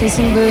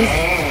 Kissing booth.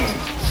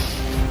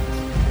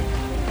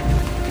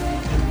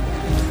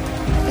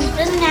 He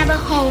doesn't have a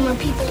home or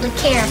people to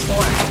care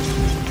for.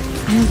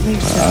 I don't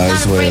think so.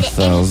 Eyes weigh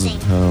afraid of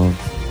 1,000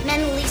 pounds.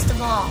 Men least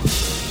of all.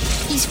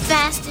 He's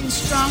fast and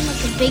strong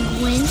like a big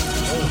wind.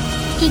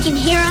 He can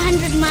hear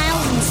 100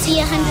 miles and see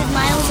 100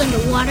 miles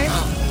underwater.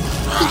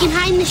 He can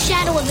hide in the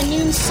shadow of a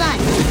noon sun.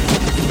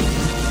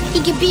 He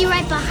can be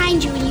right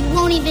behind you and you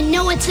won't even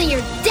know it till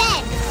you're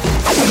dead.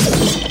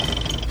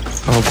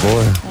 Oh,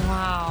 boy.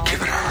 Wow.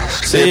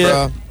 See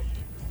ya, bro.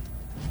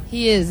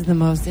 He is the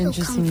most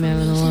interesting man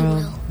in the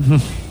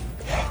world.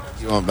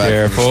 You want back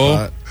Careful. to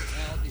the spot?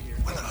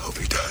 Well, I hope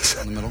he does.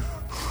 In the middle.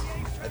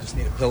 I just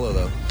need a pillow,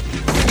 though.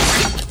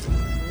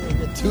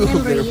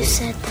 Remember you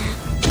said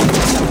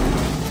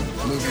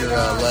that. Move your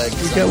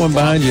legs. You got one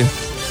behind you.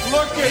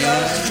 Look at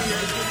us here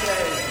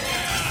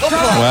today.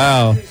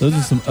 Wow. Those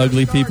are some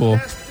ugly people.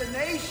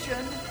 Destination.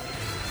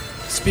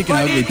 Speaking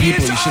of ugly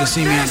people, you should have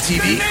seen me on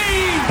TV.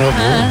 Oh,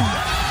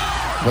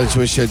 boy. Let's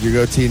wish you had your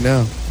goatee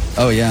now.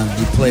 Oh, yeah.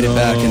 You played it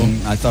back,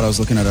 and I thought I was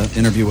looking at an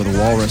interview with a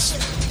walrus.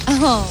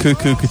 Oh.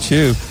 Cuckoo,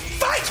 cuckoo.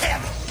 Fight him!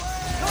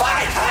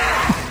 Fight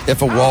him!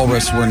 If a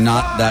walrus were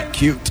not that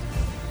cute.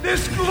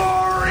 This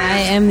glorious I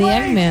am the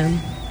place. Eggman.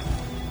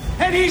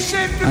 And he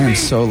said to I me, am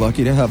so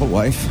lucky to have a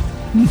wife.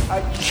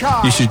 a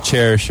child You should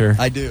cherish her.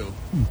 I do.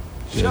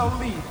 shall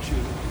lead you.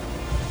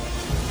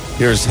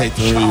 You ever just hate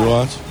the movie you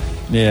watch?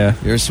 Yeah.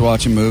 You ever just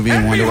watch a movie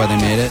and wonder why they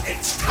made it?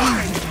 It's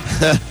time.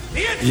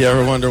 You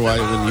ever wonder why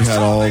when you had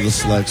all the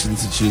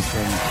selections to choose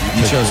from?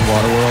 You chose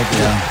Waterworld?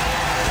 Yeah.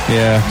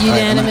 Yeah.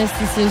 Unanimous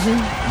decision.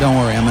 Don't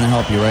worry, I'm going to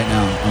help you right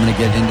now. I'm going to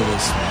get into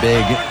this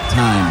big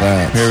time.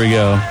 Here we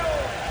go.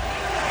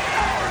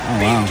 Oh,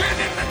 wow.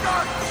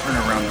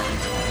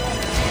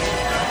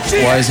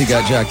 Why has he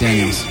got Jack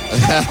Daniels?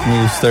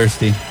 He's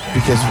thirsty.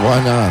 Because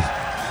why not?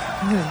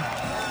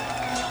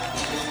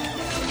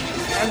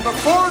 And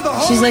before the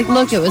She's like,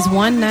 look, it was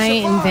one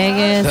night in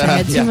Vegas. I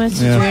had too much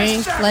to Yeah.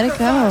 drink. Let it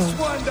go.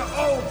 one to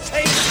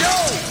take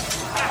Joe.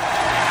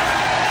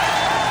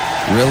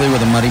 Really,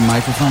 with a muddy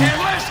microphone? And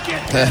let's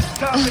get this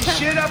tough as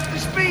shit up to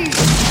speed.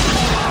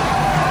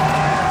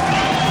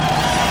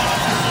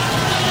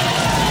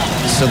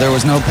 So there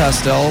was no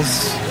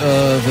pastels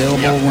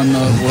available when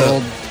the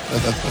world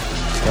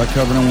got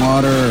covered in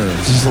water? Or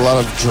just a lot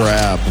of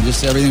drab.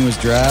 Just everything was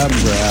drab?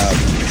 Drab.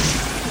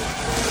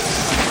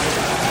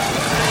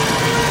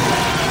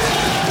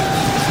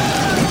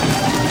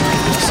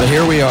 So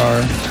here we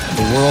are.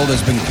 The world has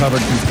been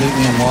covered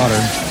completely in water.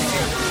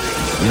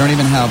 You don't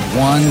even have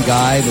one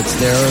guy that's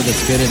there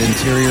that's good at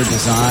interior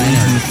design.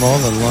 More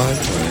than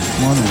likely.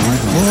 More than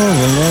likely. More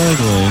than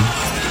likely.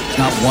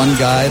 Not one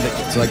guy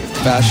that's like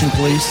fashion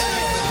police.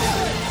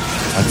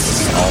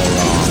 That's all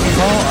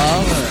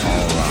wrong.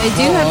 They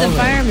do have the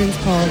fireman's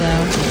pole,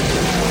 though.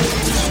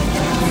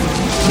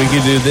 We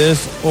could do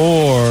this,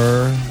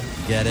 or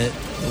Get it?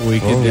 we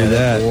could do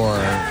that. Or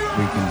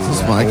we can do Is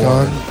this that. mic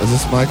on? Is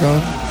this mic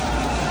on?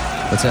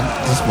 What's that?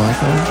 Is this mic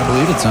on? I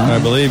believe it's on. I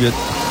believe it.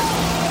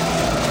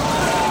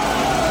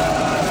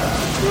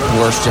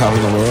 Worst job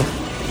in the world.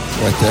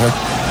 Right there.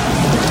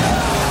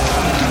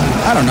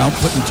 I don't know.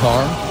 Putting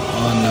tar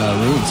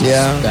on roofs.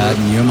 Yeah. It's bad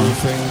in Yuma.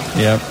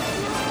 Yep.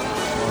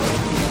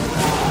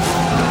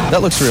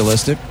 That looks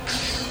realistic.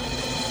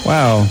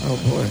 Wow. Oh,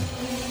 boy.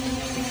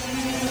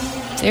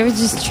 They ever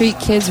just treat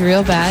kids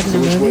real bad in a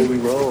Which way movie? we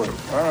rolling? I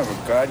don't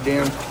have a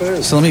goddamn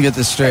clue. So let me get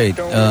this straight.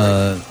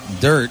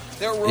 Dirt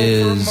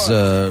is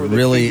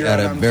really at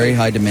a very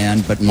high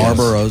demand, but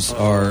Marlboros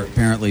are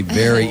apparently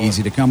very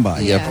easy to come by.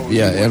 Yep.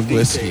 Yeah, and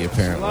whiskey,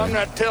 apparently. Well, I'm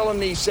not telling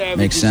these savages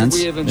Makes sense.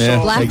 that we haven't Yeah,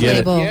 solved Black I get it.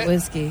 label yet.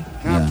 whiskey.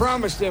 Now, Yeah. I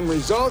promise them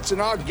results, and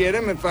I'll get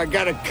them if I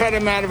got to cut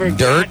them out of her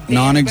Dirt, goddamn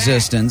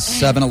non-existent,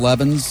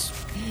 7-Elevens,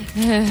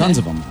 tons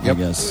of them, I back.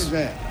 guess. Who's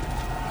that?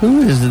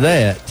 Who is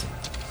that?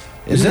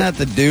 Isn't that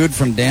the dude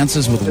from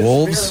Dances with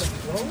Wolves?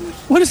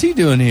 What is he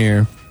doing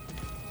here?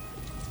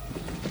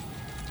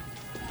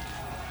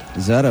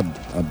 Is that a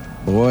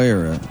boy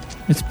or a...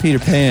 It's Peter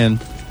Pan.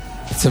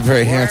 It's a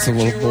very handsome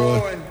little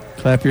boy.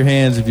 Clap your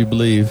hands if you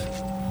believe.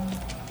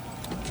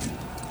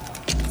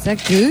 Is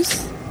that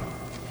Goose?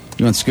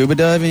 You want scuba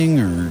diving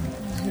or...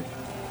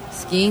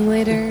 Skiing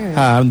later? Or?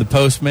 Hi, I'm the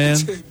postman.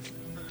 It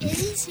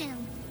is him.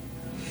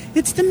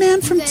 It's the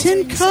man from You guys are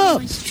in so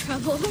much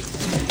trouble.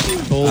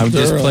 I'm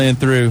just playing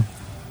through.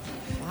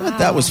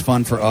 That was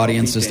fun for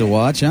audiences to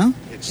watch, huh?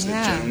 It's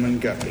Yeah. the gentleman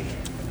Guppy.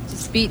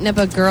 Just beating up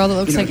a girl that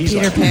looks You know, like he's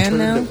Peter like Pan a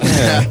now? turd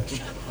Yeah.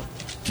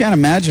 Can't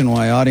imagine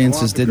why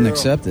audiences want the didn't girl.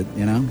 accept it,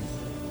 you know?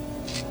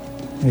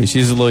 Hey,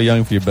 she's a little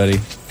young for you, buddy.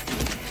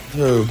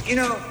 Who? You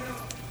know,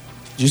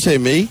 Did you say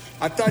me?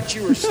 I thought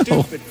you were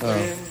stupid,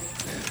 friend.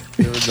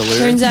 You were delirious?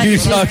 Turns out You you're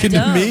talking to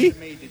dumb. me? I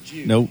made it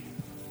you. Nope.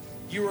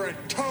 You were a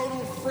total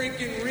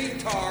freaking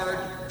retard.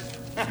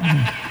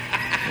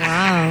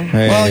 Wow.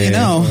 Hey, Well, you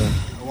know,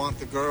 I want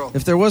the girl.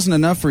 if there wasn't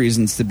enough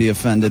reasons to be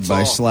offended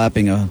by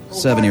slapping a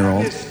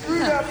 7-year-old, This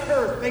screwed up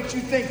earth makes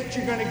you think that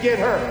you're going to get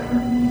her.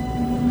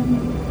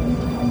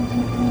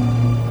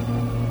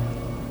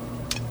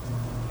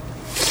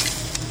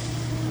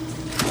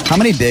 how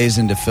many days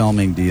into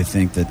filming do you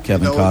think that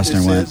Kevin You know what Costner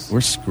this went, is?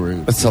 we're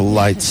screwed? It's a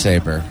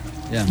lightsaber.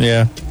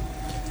 Yeah.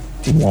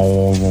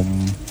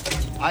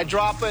 I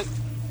drop it.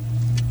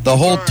 The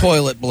whole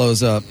toilet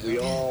blows up. We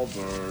all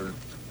burn.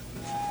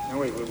 No,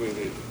 wait.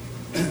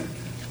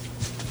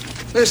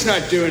 Let's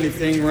not do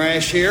anything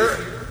rash here.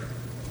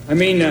 I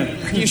mean,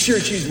 are you sure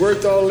she's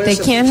worth all this?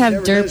 They can't She have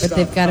never dirt, does but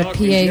they've stop got a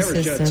talking. She PA never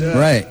shuts system. up.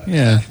 Right.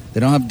 Yeah. They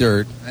don't have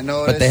dirt, I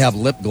know but they have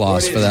lip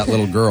gloss for that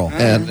little girl.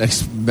 And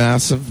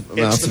massive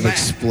amounts the of Mac.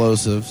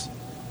 explosives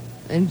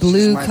And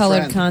blue My colored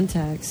friend.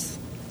 contacts.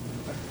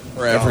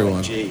 for everyone.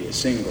 Oh, gee, a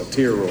single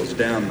tear rolls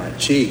down my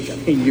cheek. I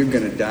mean, you're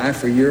going to die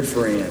for your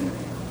friend.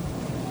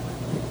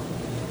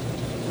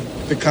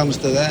 If it comes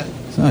to that.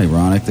 It's not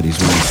ironic that he's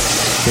wearing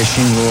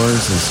fishing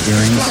lures as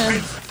earrings.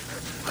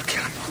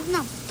 He's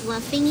not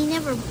bluffing. He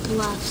never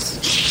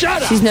bluffs.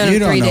 Shut up! She's known You him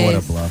don't 3 know what a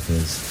days. bluff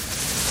is.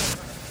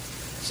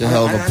 It's a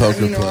hell of a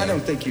poker I player. don't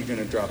think you're going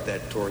to drop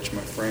that torch,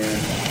 my friend,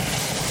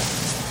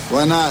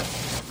 Why not?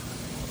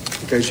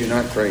 because you're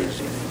not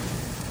crazy.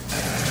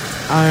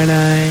 Aren't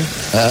I?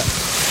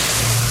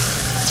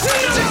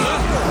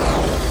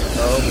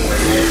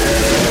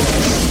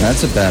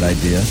 That's a bad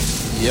idea.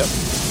 Yep.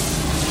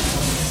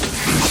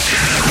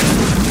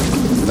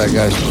 That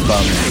guy's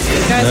bummed.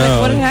 The guy's No.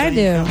 like, what did I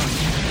do?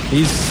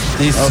 He's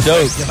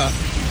stoked.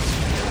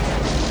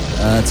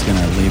 That's going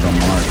to leave a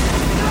mark.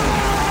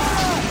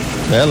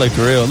 That looked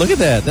real. Look at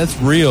that. That's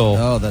real.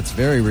 Oh, that's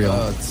very real.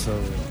 Oh, it's so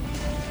real.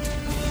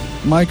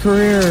 My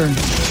career.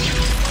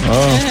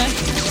 Oh.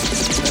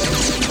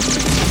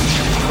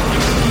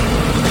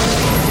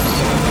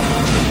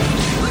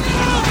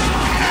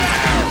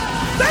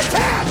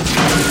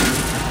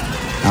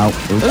 Out.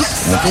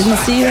 Oops. Didn't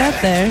see that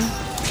there.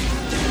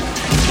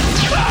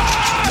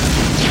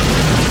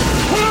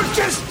 Look,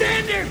 just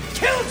stand there.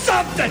 Kill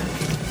something.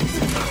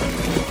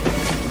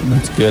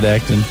 That's good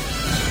acting.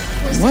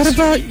 What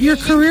about your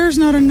career's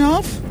not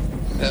enough?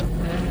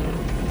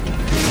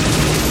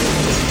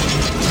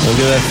 Look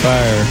at that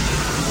fire.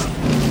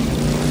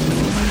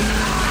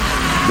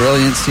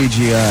 Brilliant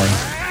CGI.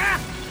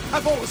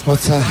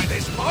 What's that?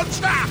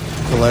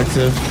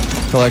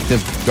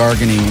 Collective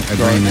gardening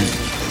agreement.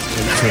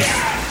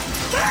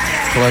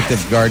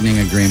 Collective gardening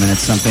agreement.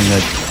 It's something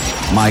that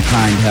my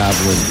kind have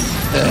with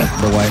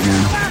the white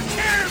man.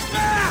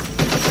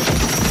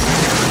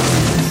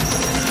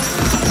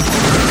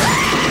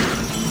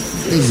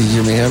 Easy,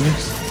 Jimmy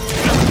Hammers.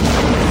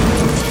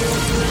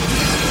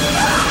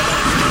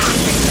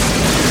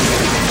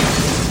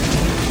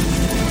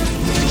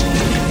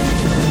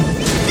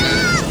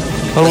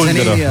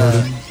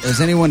 Has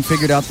anyone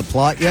figured out the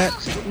plot yet?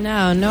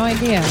 No, no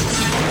idea.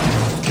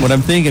 What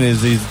I'm thinking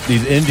is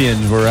these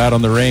Indians were out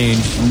on the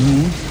range,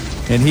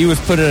 and he was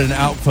put at an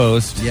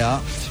outpost, Yeah.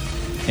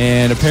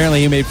 and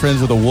apparently he made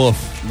friends with a wolf.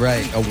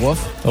 Right. A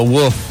wolf? A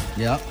wolf.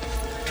 Yeah.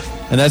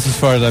 And that's as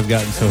far as I've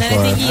gotten so And then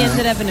far. I think he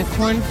ended up in a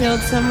cornfield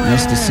somewhere.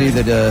 Nice to see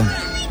that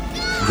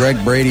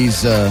Greg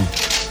Brady's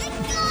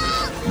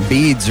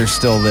beads are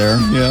still there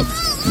Yep.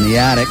 in the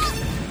attic.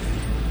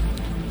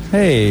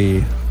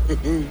 Hey,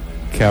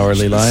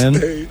 cowardly lion.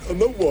 Stay on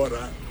the water.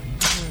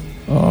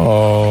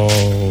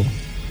 Oh.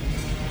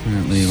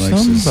 Apparently he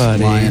likes his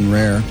lion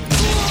rare.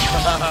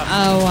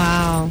 Oh,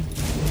 wow.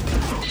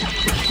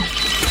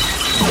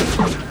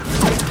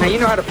 Now, you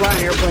know how to fly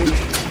an airplane.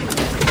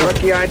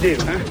 Lucky I do,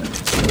 huh?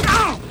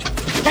 Ow!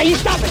 Now, you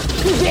stop it.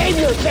 You behave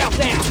yourself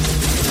now.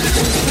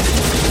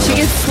 She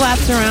gets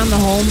slapped around the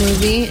whole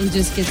movie and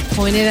just gets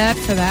pointed at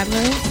for that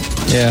move.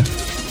 Yeah.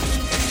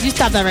 You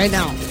stop that right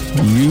now.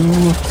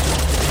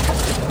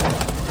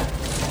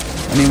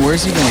 I mean,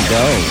 where's he going to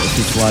go if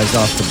he flies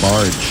off the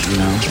barge, you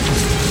know?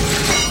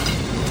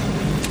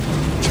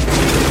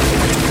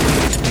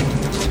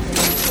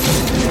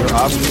 Their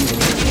options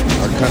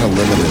are kind of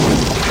limited in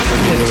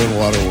the living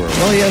water world.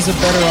 Well, he has a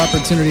better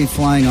opportunity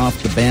flying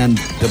off the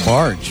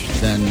barge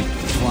than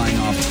flying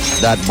off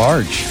that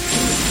barge.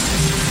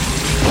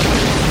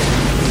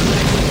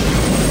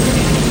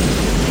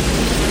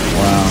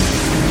 Wow.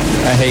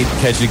 I hate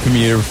catching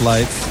commuter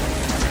flights.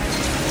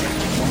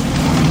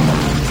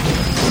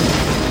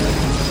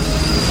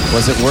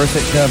 Was it worth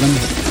it, Kevin?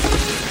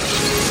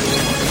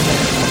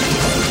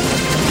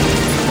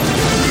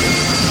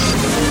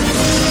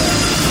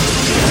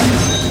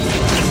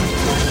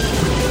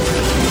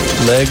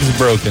 Legs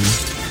broken.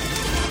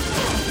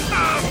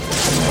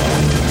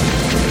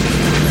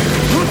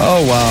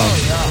 Oh, wow.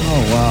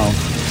 Oh, wow.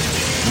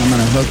 I'm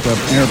going to hook up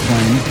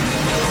airplane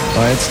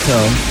by its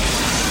toe.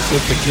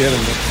 With the kid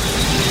in it.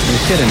 The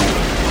kid in it.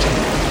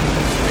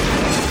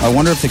 I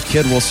wonder if the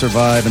kid will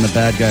survive and the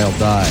bad guy will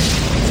die.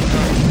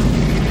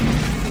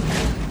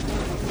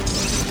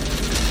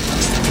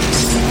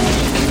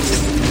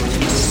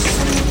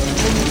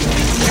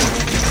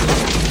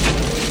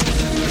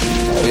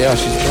 Oh, yeah,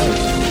 she's dead.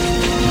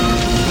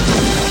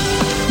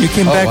 You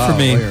came back wow, for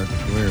me. Weird.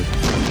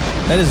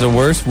 That is the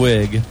worst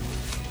wig.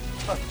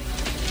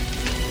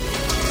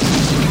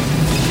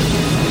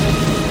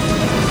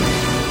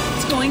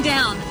 It's going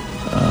down. You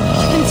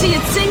can see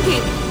it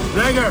sinking.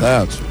 Gregor,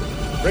 That's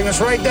bring us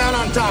right down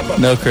on top of it.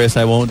 No, Chris,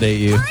 I won't date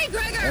you.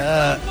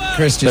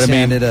 Chris just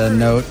handed a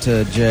note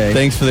to Jay.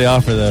 Thanks for the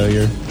offer, though.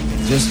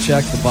 Just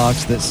check the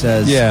box that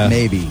says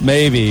maybe.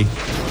 Maybe.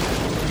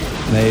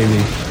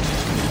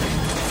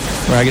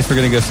 Or I guess we're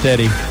going to go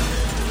steady.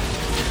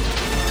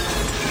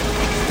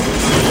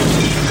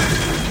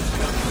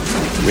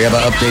 We have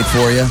an update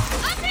for you.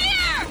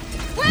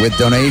 With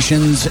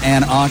donations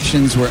and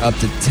auctions, we're up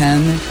to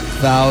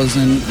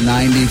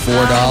 $10,094.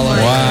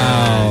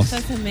 Wow.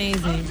 That's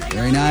amazing.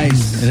 Very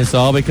nice. And it's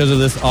all because of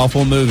this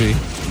awful movie.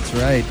 That's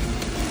right.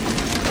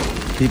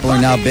 People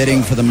are now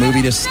bidding for the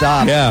movie to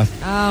stop. Yeah.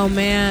 Oh,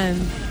 man.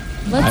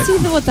 Let's see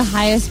what the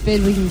highest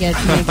bid we can get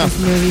to make this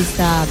movie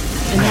stop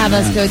and have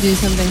us go do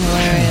something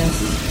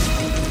hilarious.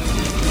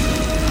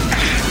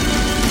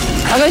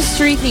 I'll go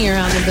streaking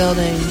around the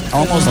building.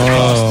 Almost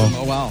across them.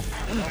 Oh, wow.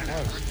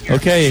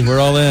 Okay, we're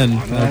all in.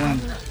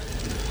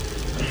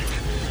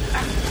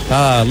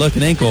 Look,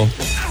 an ankle.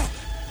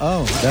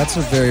 Oh, that's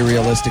a very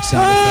realistic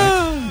sound effect.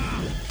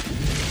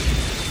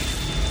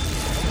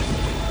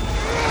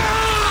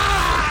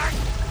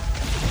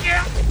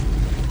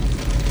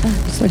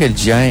 It's like a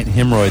giant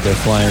hemorrhoid they're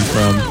flying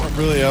from. What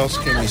really else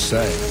can you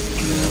say?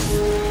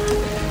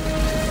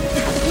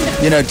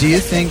 You know, do you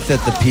think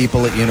that the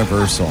people at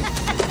Universal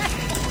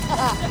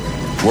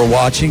were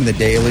watching the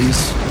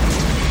dailies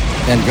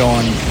and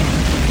going,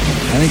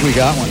 I think we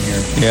got one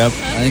here. Yep.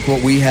 I think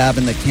what we have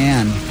in the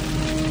can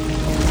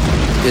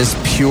is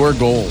pure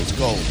gold. It's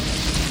gold.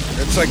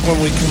 It's like when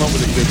we come up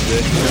with a good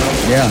bit, you know?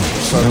 Yeah.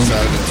 We're so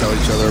excited to tell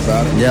each other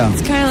about it. Yeah.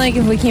 It's kind of like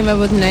if we came up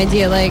with an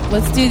idea, like,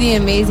 let's do the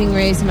Amazing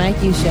Race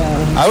Mikey show.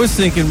 I was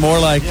thinking more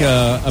like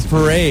a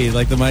parade,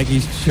 like the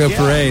Mikey Show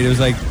parade. It was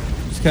like,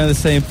 it's kind of the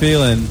same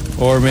feeling.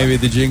 Or maybe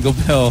the Jingle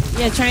Bell.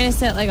 Yeah, trying to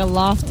set like a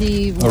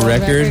lofty world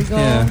record goal.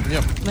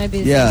 Yeah. Might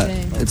be the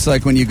same thing. It's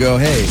like when you go,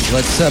 hey,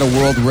 let's set a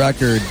world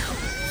record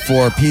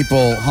for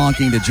people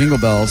honking to Jingle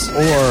Bells.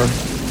 Or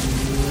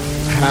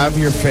have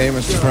your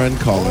famous friend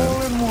call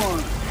in.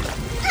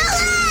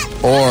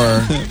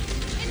 Or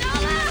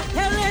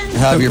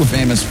have your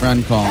famous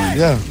friend call in.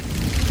 Yeah.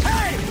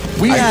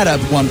 We had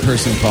one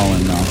person call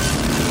in, though.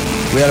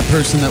 We had a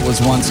person that was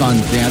once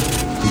on dance.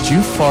 Did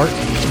you fart?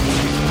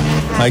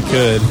 I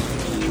could.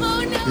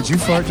 Did you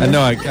fart? I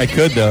know, I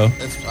could, though.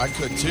 I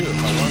could, too,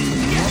 if I wanted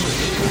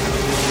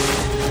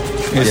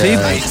to. Is he?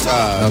 Nice,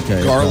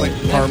 Okay. garlic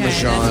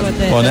parmesan.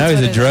 Well, now he's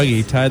a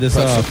druggie. Tie this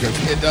off.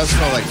 It does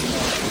smell like...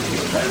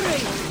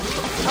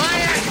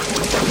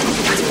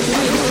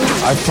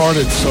 I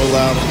farted so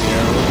loud in the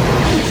air,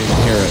 you didn't even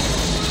hear it.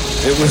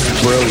 It was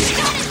brilliant.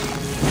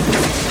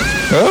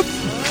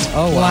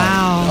 Oh,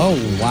 wow. Oh,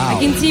 wow. I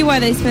can see why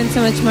they spend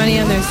so much money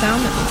on their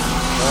sound.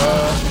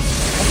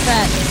 What's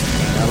that?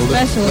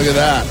 Special. Look at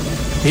that.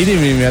 He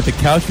didn't even have to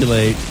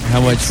calculate how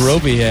much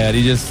rope he had.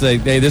 He just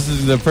said, hey, this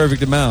is the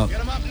perfect amount.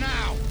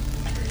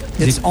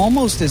 It's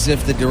almost as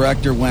if the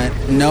director went,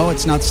 no,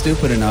 it's not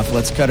stupid enough.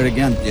 Let's cut it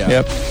again. Yeah.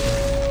 Yep.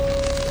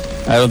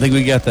 I don't think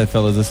we got that,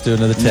 fellas. Let's do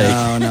another take.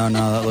 No,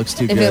 that looks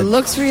too If good. it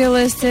looks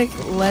realistic,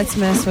 let's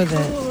mess with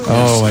it.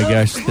 Oh, my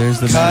gosh. There's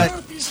the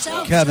Cut.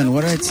 Kevin,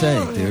 what did I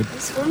say, dude?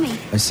 Swimming.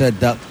 I said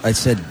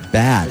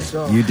bad.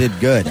 You did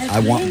good. I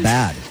want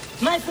bad.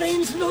 My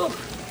friends, look.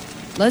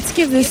 Let's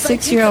give this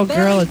 6-year-old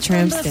girl a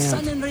tramp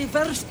stamp. And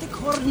reverse the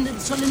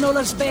coordinates on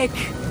Enola's back.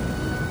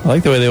 I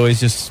like the way they always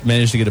just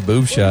manage to get a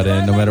boob shot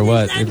in, no matter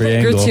what, every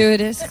angle.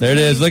 Gratuitous. There it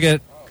is. Look at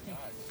it.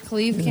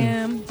 Cleave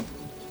cam.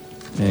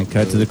 And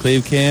cut to the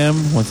cleave cam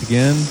once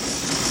again.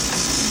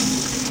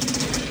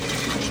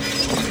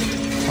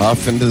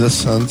 Off into the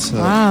sunset.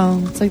 Wow,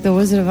 it's like the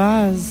Wizard of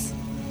Oz.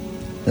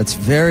 That's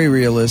very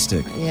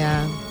realistic.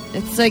 Yeah,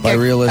 it's like By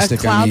realistic,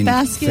 a cloud I mean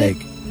basket.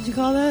 fake. What'd you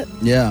call that?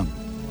 Yeah.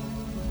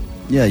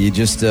 Yeah, you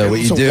just what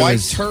you do a white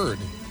is turd.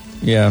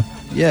 Yeah,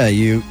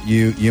 you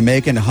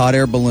make a hot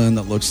air balloon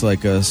that looks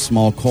like a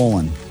small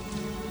colon.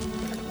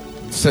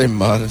 Say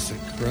modest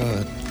and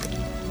crud.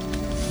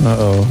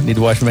 Uh-oh. Need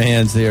to wash my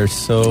hands. They are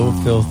so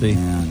filthy.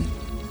 Man.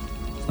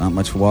 Not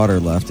much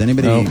water left.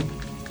 Anybody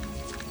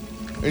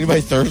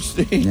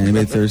thirsty?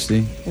 Anybody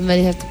thirsty?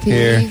 Anybody have to pee?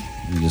 Here.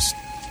 You just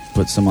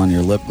put some on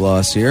your lip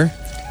gloss here.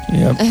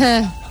 Yep.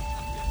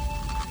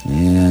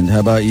 And how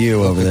about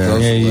you over there?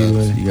 Yeah,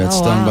 you got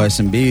stung by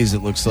some bees,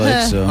 it looks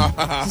like. So,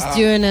 Just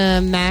doing a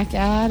Mac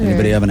ad?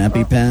 anybody have an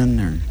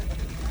EpiPen?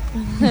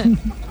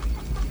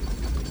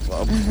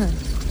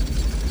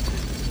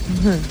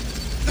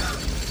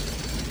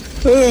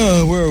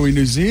 Or where are we?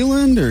 New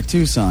Zealand or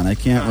Tucson? I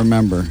can't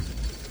remember.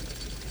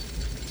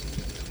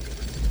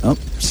 Oh,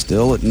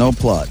 still at no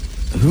plot.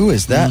 Who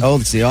is that? Oh,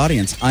 it's the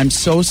audience. I'm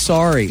so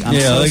sorry. I'm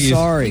so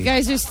sorry. You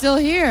guys are still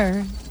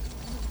here.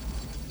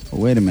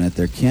 Wait a minute,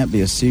 there can't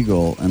be a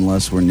seagull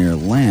unless we're near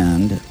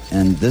land,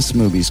 and this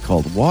movie's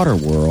called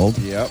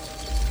Waterworld. Yep.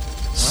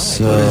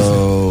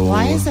 So...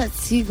 Why is that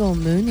seagull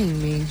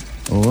mooning me?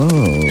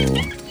 Whoa.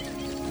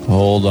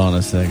 Hold on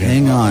a second.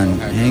 Hang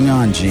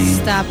on, Gene.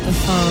 Stop the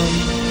phone.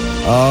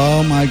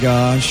 Oh my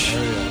gosh.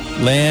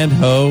 Land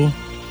ho.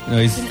 No,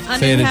 he's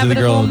saying it to the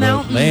girl on the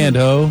boat. mountain. Land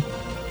ho.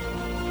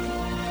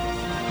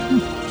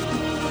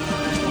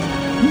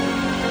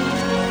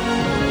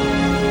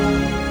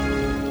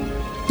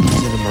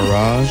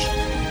 Mirage.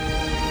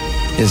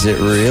 Is it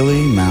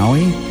really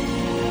Maui? Look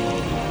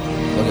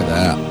at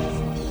that.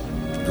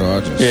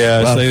 Gorgeous. Yeah,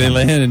 it's like they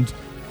land and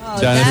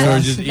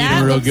dinosaurs just eating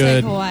real looks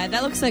good. Like Hawaii.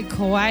 That looks like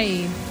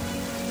Kauai.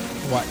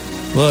 What?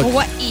 Look.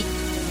 Hawaii.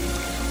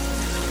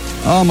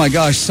 Oh my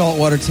gosh, salt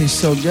water tastes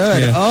so good.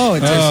 Yeah. Oh,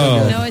 it tastes so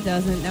good. No, it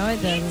doesn't. No,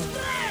 it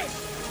doesn't.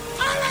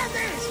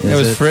 It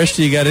was fresh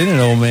till you got in it,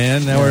 old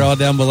man. Now we're all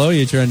down below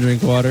you trying to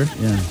drink water.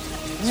 Yeah.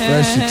 It's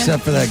fresh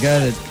except for that guy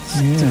that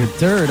took a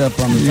turd up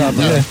on the top of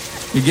it.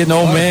 You're getting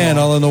old man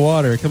all in the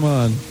water. Come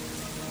on.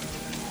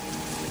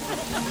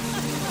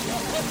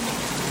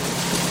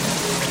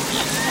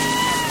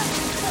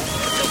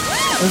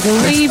 There's a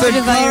wee bit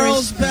of Irish.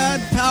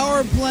 Carlsbad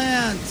power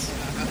plant.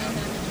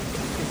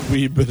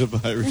 Wee bit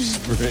of Irish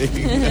spring.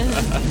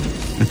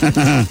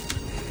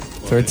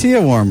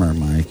 Tortilla warmer,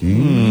 Mikey.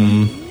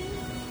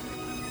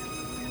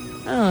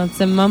 Oh, it's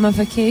a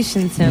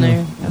mummification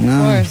center. Of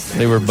course.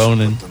 They were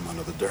boning.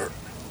 Under the dirt.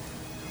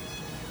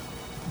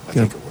 I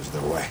think it was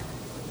their way.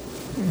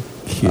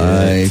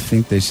 I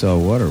think they saw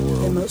They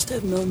Waterworld. must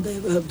have known they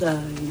were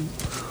dying.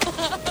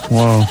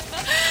 Wow.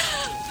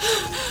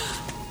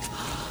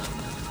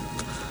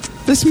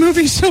 This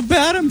movie's so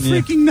bad, I'm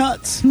freaking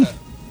nuts. You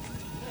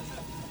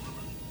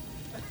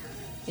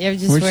ever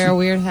just wear a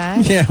weird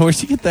hat? Yeah, where'd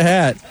you get the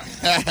hat?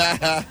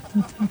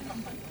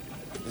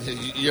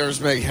 Yours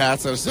make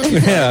hats out of stuff.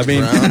 Yeah, I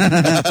mean.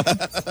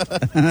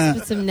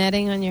 Put some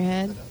netting on your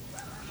head.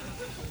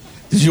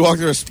 Did you walk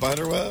through a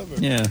spider web? Or?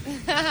 Yeah.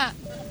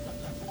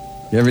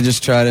 You ever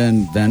just try to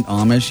invent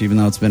Amish even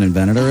though it's been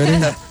invented already?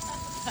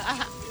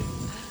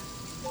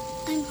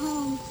 I'm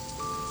home.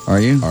 Are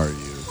you? Are you?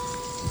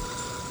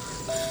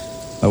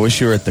 I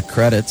wish you were at the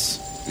credits.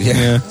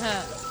 Yeah.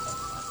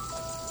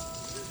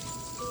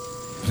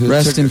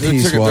 Rest in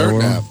peace, took a dirt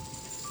Waterworld. nap?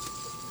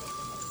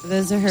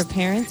 Those are her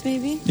parents,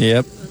 maybe?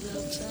 Yep.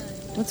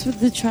 What's with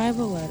the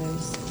tribal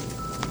letters?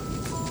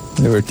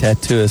 They were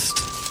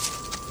tattooists.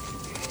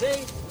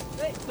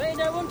 Wait,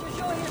 I want to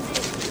show you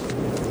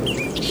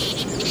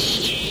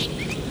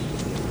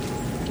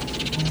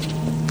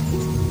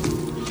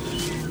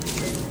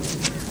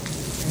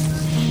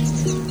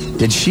this.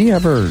 Did she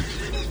ever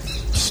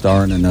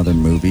star in another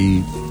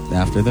movie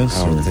after this?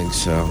 I don't think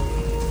so.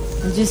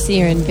 I just see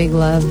her in Big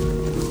Love.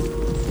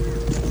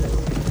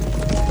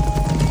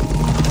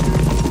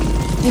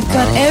 They've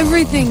got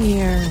everything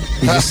here.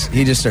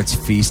 He just starts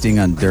feasting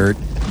on dirt.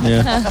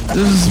 Yeah. This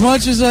is as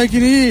much as I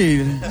can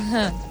eat.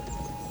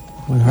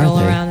 What are Roll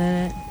they? around in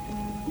it.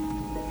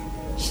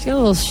 She's got a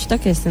little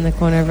stuckus in the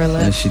corner of her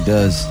lip. Yeah, she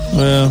does.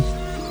 Well,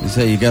 You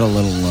say you got a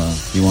little,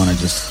 you want to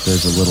just,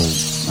 there's a little,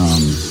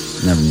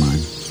 never mind.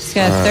 She's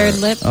got a third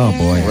lip. Oh, there.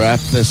 boy. Wrap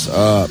this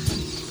up.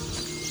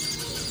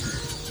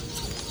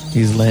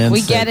 he's land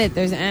We sick. get it.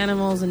 There's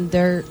animals and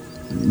dirt.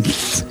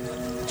 She's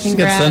got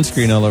Congrats.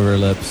 sunscreen all over her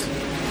lips.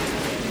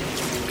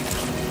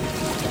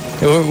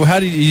 Hey, how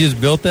did you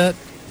just built that?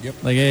 Yep.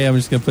 Like, hey, I'm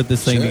just gonna put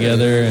this thing Sure.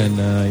 together,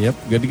 and yep,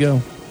 good to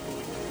go.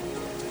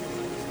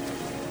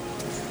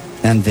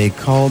 and they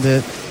called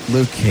it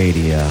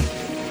Leucadia.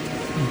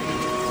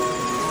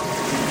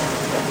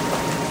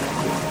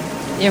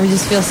 You ever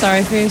just feel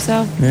sorry for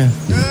yourself? Yeah.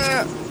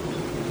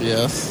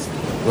 Yes.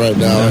 Right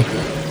now.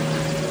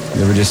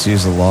 You ever just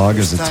use a log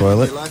as a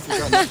toilet?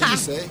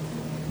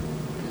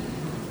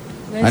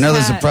 I know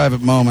this is a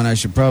private moment. I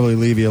should probably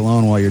leave you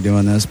alone while you're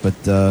doing this, but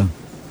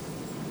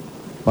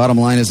bottom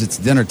line is it's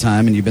dinner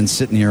time and you've been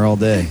sitting here all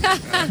day.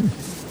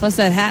 Plus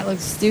that hat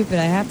looks stupid,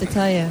 I have to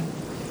tell you.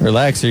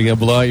 Relax or you're going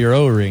to blow out your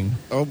O-ring.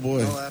 Oh,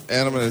 boy.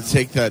 And I'm going to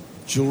take that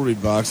jewelry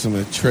box. I'm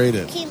going to trade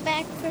it Came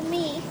back for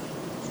me.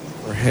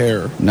 for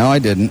hair. No, I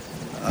didn't.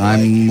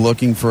 I'm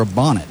looking for a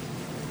bonnet.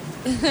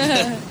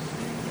 I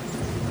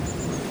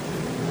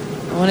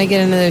want to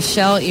get another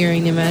shell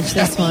earring to match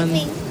this one.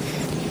 You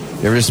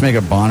ever just make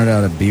a bonnet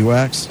out of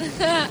beeswax?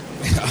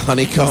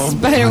 Honeycomb?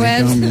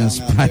 Spiderwebs? Honeycomb, yeah,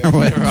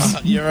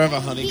 spiderwebs. You ever have a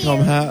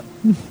honeycomb hat?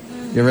 You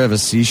ever have a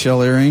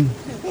seashell earring?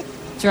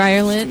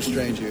 Dryer lint?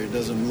 Stranger, it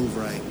doesn't move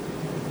right.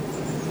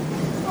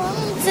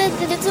 Mom said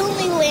that it's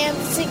only land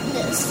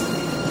sickness.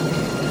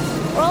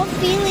 We're all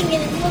feeling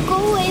it and it'll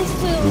go away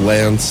soon.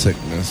 Land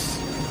sickness.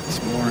 It's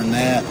more than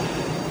that.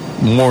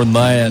 More than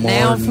that.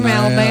 Now from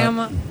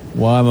Alabama.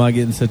 Why am I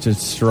getting such a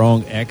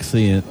strong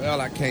accent? Well,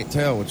 I can't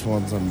tell which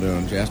ones I'm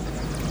doing, Jasper.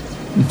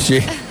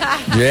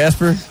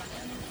 Jasper?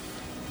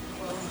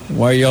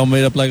 Why are y'all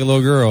made up like a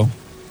little girl?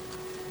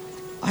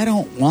 I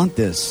don't want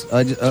this.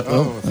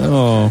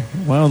 Oh,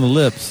 why on the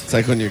lips? It's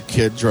like when your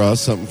kid draws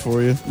something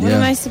for you. What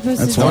am I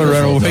supposed to do? I want to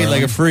run away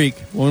like a freak.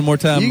 One more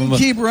time. You can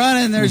keep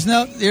running.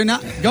 You're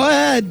not. Go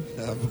ahead.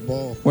 Have a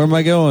ball. Where am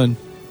I going?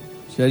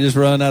 Should I just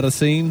run out of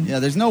scene? Yeah,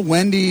 there's no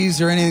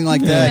Wendy's or anything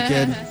like that,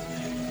 kid.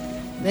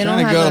 They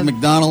don't Trying to go have to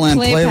McDonaldland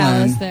play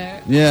palace Playland.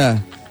 there. Yeah.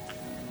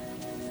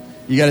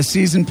 You got a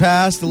season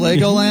pass to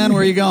Legoland?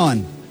 Where are you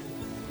going?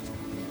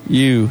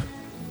 You.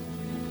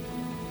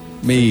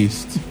 Me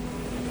East.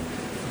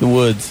 The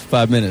woods.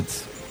 5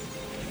 minutes.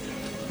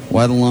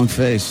 Why the long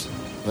face?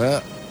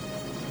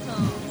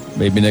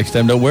 Maybe next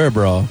time don't wear a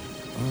bra.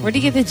 Where'd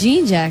you get the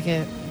jean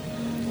jacket?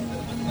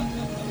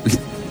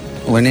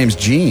 Well, her name's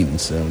Jean,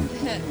 so.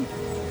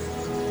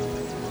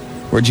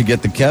 Where'd you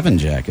get the Kevin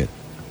jacket?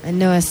 I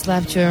know I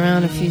slapped you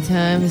around a few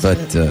times, but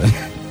But,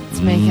 let's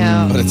make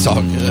out. But it's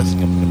all good.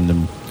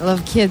 I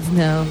love kids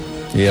now.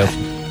 Yep.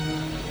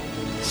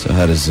 so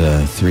how does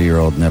a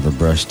 3-year-old never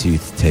brush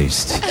teeth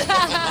taste?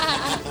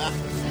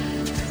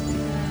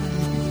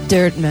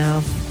 Dirt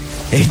mouth.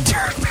 A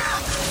dirt mouth.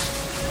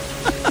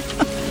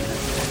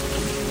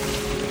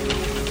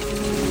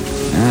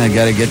 I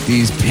gotta get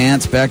these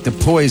pants back to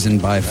poison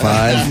by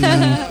 5.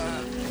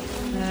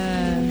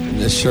 And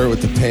this shirt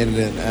with the painted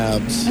in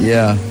abs.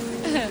 Yeah.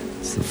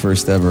 It's the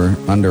first ever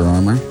Under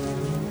Armour.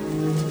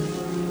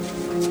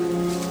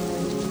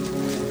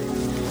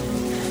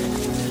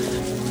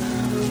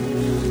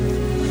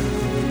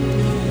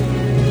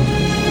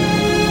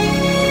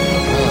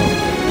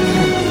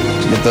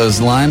 Did you get those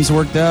limes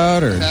worked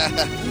out, or?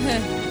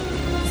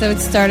 So it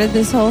started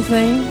this whole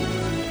thing?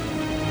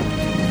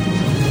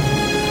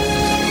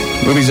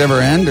 Movies ever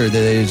end, or do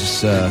they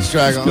just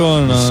drag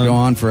on? Just go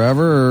on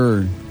forever,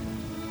 or?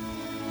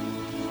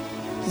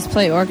 Just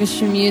play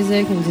orchestra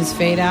music and just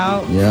fade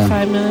out Yeah. for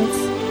 5 minutes?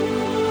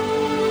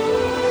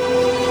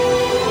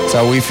 That's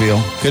how we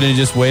feel. Couldn't he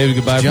just wave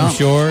goodbye Jump. from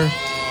shore?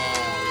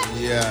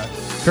 Yeah.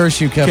 Curse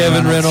you,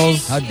 Kevin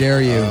Reynolds. How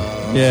dare you?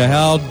 Yeah,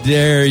 how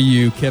dare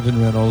you,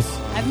 Kevin Reynolds?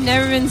 I've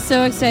never been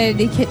so excited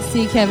to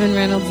see Kevin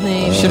Reynolds'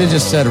 name. Should have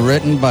just said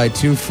written by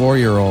 2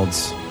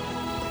 4-year-olds.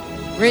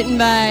 Written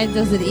by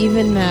Does It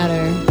Even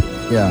Matter?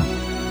 Yeah.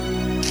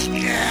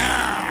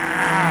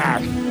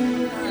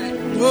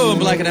 Whoa, I'm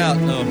blacking out.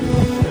 No.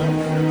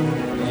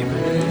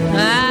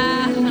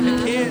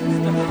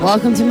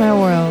 Welcome to my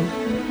world.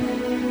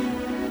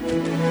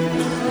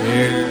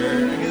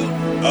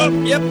 Oh,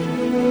 yep.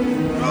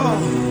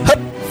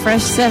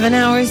 Fresh 7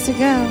 hours to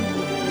go.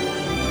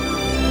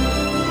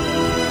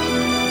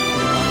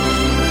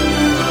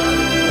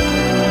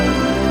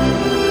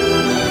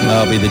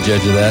 I'll be the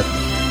judge of that.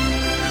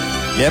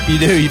 Yep, you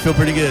do. You feel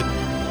pretty good.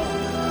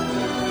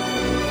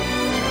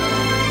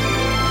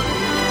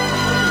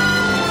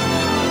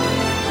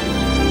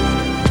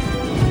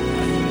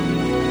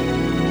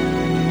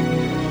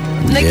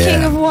 The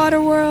king of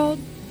Waterworld.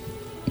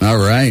 All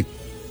right.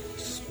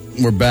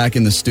 We're back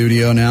in the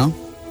studio now.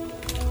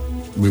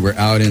 We were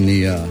out in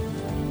the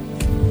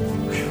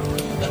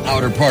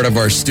outer part of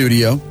our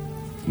studio.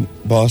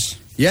 Boss?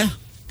 Yeah.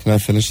 Can I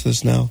finish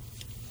this now?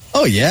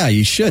 Oh, yeah,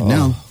 you should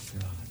now.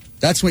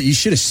 That's what you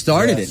should have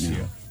started it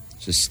now.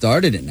 Just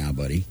started it now,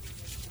 buddy.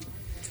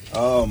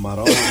 Oh, my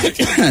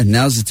God.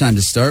 Now's the time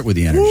to start with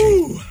the energy.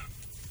 Woo.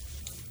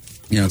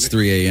 You know, it's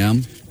 3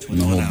 a.m. in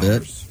the whole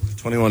bit.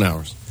 21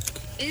 hours.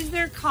 Is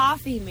there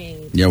coffee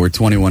made? Yeah, we're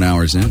 21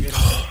 hours in.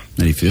 How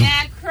do you feel?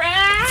 Yeah, crash!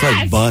 I feel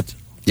like butt.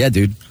 Yeah,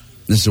 dude.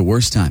 This is the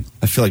worst time.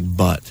 I feel like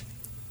butt.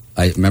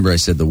 I remember I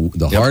said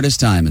the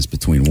hardest time is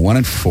between 1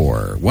 and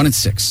 4, 1 and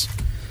 6.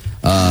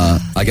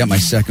 I got my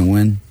second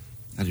win.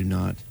 I do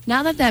not.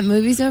 Now that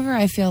movie's over,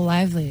 I feel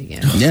lively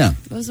again. Yeah.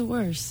 It was the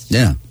worst.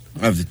 Yeah.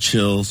 I have the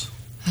chills.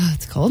 Oh,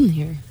 it's cold in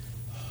here.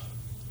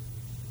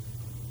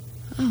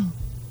 Oh.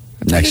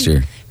 Next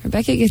year.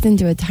 Rebecca gets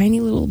into a tiny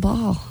little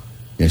ball.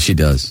 Yeah, she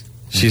does.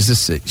 She's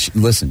just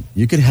listen.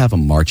 You could have a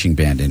marching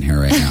band in here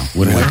right now.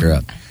 Wouldn't wake her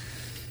up.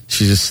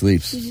 She just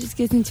sleeps. She just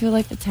gets into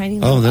like a tiny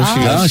little. Oh, there she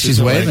goes. Oh,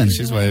 she's waving.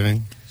 She's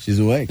waving. She's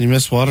awake. You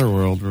missed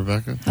Waterworld,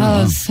 Rebecca.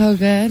 Oh, so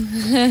good.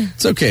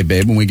 It's okay,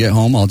 babe. When we get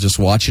home, I'll just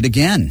watch it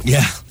again.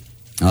 Yeah.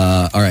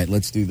 All right,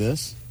 let's do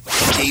this.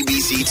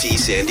 KBCT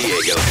San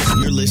Diego.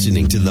 You're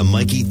listening to the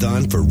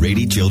Mikeython for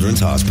Rady Children's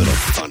Hospital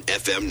on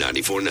FM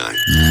 94.9.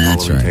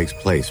 That's right. Takes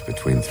place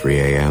between 3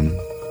 a.m.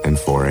 and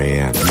 4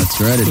 a.m.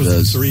 That's right, it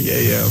does. 3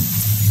 a.m.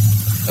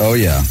 Oh,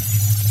 yeah.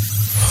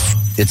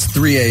 It's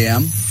 3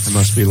 a.m. I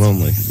must be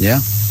lonely. Yeah.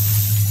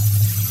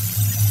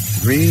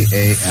 3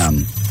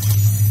 a.m.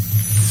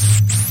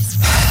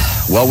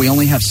 Well, we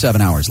only have 7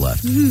 hours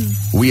left.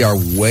 Mm-hmm. We are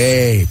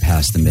way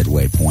past the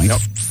midway point.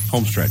 Yep.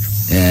 Home stretch.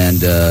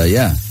 And,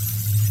 yeah.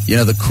 You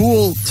know, the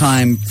cool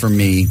time for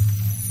me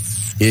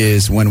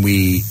is when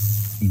we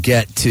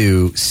get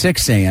to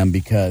 6 a.m.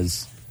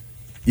 because,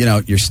 you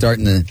know, you're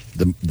starting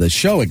the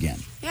show again.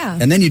 Yeah.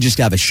 And then you just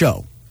have a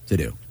show to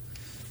do.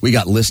 We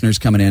got listeners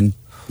coming in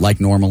like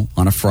normal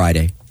on a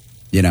Friday,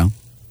 you know.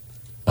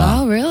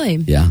 Oh, really?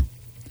 Yeah.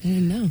 I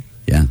didn't know.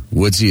 Yeah.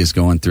 Woodsy is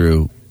going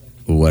through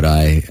what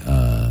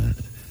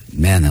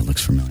man, that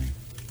looks familiar.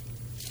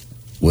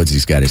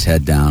 Woodsy's got his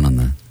head down on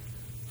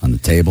the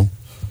table.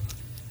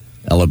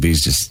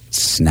 Ellaby's just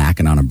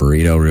snacking on a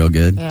burrito real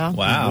good. Yeah.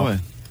 Wow.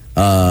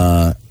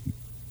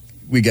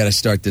 We got to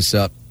start this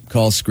up.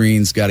 Call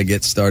screen's got to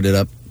get started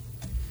up.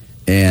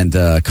 And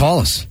call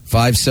us,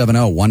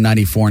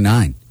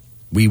 570-1949.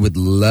 We would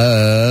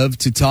love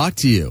to talk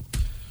to you.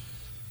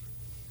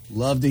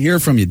 Love to hear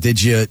from you.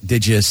 Did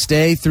you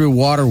stay through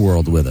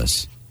Waterworld with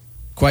us?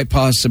 Quite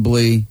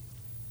possibly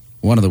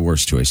one of the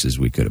worst choices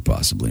we could have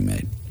possibly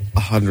made.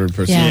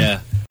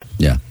 100%.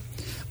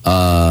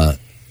 Yeah.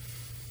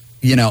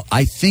 You know,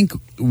 I think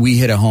we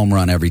hit a home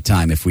run every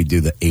time if we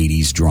do the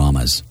 80s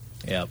dramas.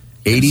 Yep.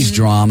 80s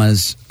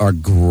dramas are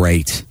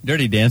great.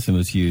 Dirty Dancing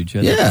was huge.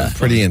 Yeah.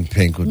 Pretty in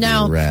Pink would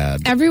Now, be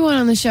rad. everyone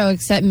on the show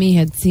except me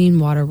had seen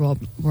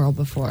Waterworld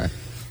before.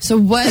 So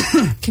what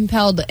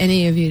compelled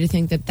any of you to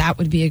think that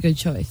would be a good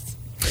choice?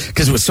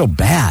 Because it was so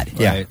bad.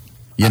 Right. Yeah.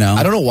 You know?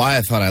 I don't know why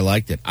I thought I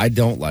liked it. I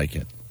don't like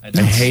it. I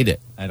hate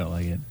it. I don't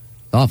like it.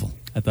 Awful.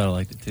 I thought I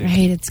liked it too. I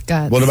hate its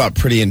guts. What about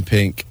Pretty in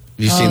Pink? Have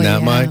you seen that,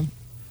 yeah. Mike?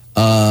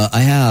 I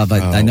have.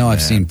 I know man.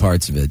 I've seen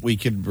parts of it. We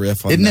could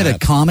riff on Isn't that. it a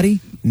comedy?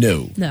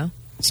 No. No.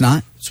 It's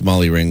not? It's a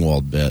Molly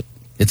Ringwald bit.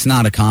 It's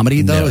not a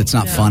comedy, though? No. It's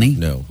not No. funny?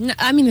 No. No,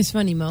 I mean, there's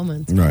funny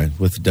moments. Right,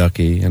 with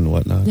Ducky and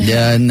whatnot.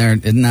 Yeah,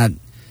 isn't that...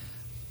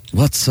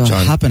 What's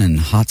happening?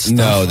 Hot stuff?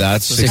 No,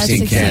 that's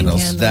 16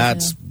 Candles. Candles,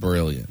 That's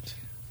brilliant.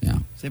 Yeah.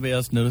 Does anybody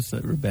else notice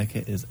that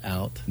Rebecca is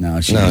out?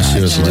 No, she No, she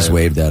was just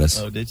waved at us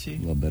Oh, did she? a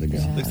little bit ago.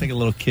 Looks like a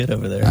little kid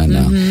over there. I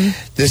know.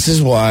 This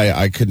is why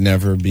I could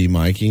never be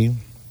Mikey,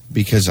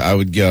 because I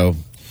would go,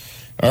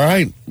 all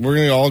right, we're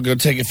going to all go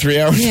take a 3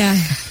 hour. Yeah.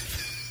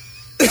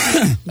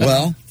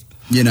 Well,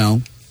 you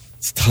know.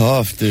 It's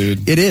tough,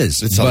 dude. It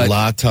is. It's a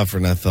lot tougher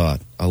than I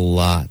thought. A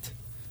lot.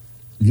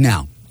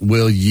 Now,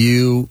 will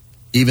you,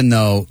 even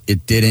though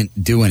it didn't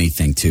do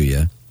anything to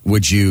you,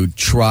 would you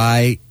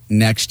try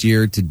next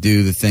year to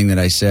do the thing that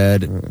I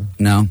said?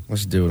 No?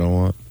 Let's do what I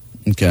want.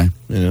 Okay.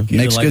 You know? You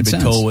Makes like good to be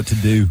sense. told what to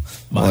do.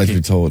 I like to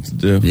be told what to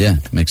do. Yeah,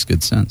 makes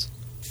good sense.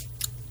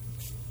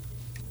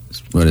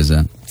 What is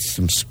that?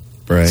 Some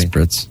spray.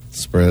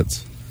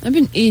 Spritz. I've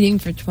been eating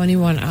for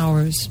 21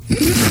 hours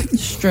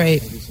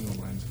straight.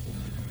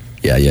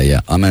 Yeah.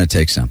 I'm going to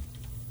take some.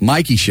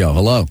 Mikey Show,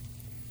 hello.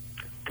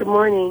 Good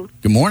morning.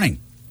 Good morning.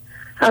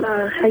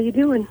 How you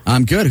doing?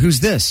 I'm good. Who's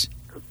this?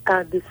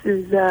 This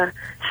is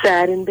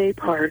Sad in Bay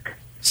Park.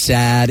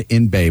 Sad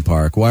in Bay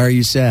Park. Why are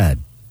you sad?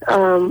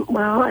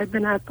 Well, I've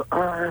been up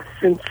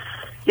since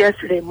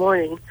yesterday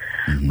morning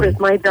with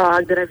my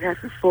dog that I've had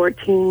for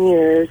 14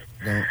 years,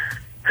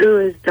 who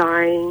is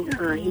dying.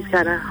 He's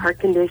got a heart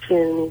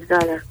condition. He's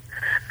got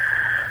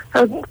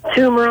a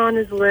tumor on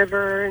his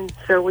liver, and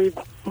so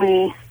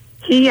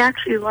he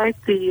actually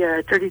liked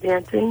the Dirty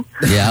Dancing.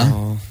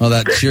 Yeah. Well,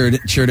 that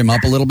cheered him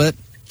up a little bit.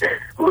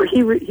 Well,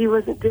 he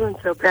wasn't doing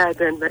so bad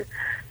then, but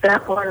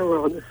that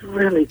Waterworld is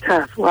really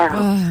tough. Wow.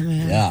 Oh,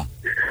 man. Yeah.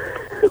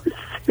 It was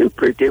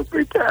super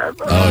duper tough.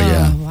 Oh,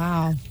 yeah.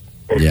 Wow.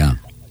 Yeah.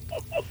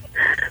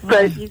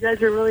 But you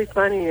guys are really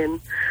funny, and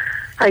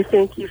I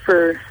thank you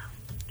for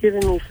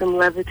giving me some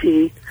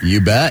levity. You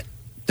bet.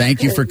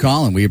 Thank you for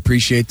calling. We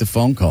appreciate the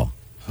phone call.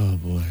 Oh,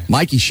 boy.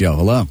 Mikey Show,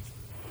 hello.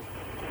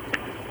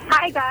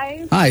 Hi,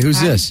 guys. Hi,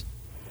 who's this?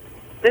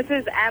 This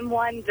is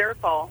M1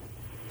 Durfel.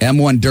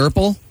 M1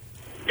 Durple?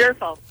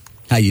 Durfel.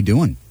 How you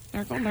doing?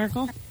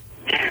 Merkel.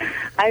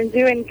 I'm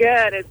doing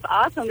good. It's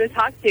awesome to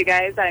talk to you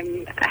guys.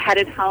 I'm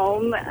headed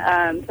home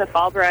to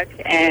Fallbrook,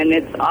 and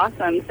it's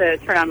awesome to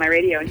turn on my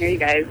radio and hear you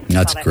guys.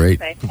 That's Thought I'd great.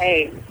 Say,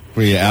 hey.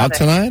 Were you out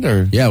tonight,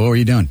 or? Yeah, what were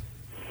you doing?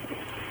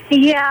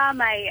 Yeah,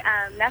 my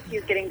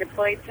nephew's getting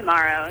deployed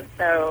tomorrow,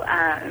 so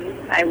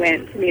I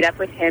went to meet up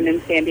with him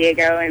in San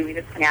Diego, and we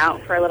just hung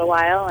out for a little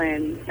while,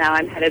 and now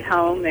I'm headed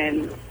home,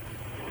 and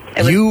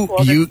it was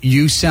cool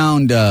you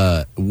sound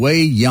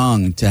way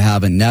young to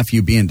have a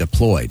nephew being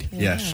deployed. Yes.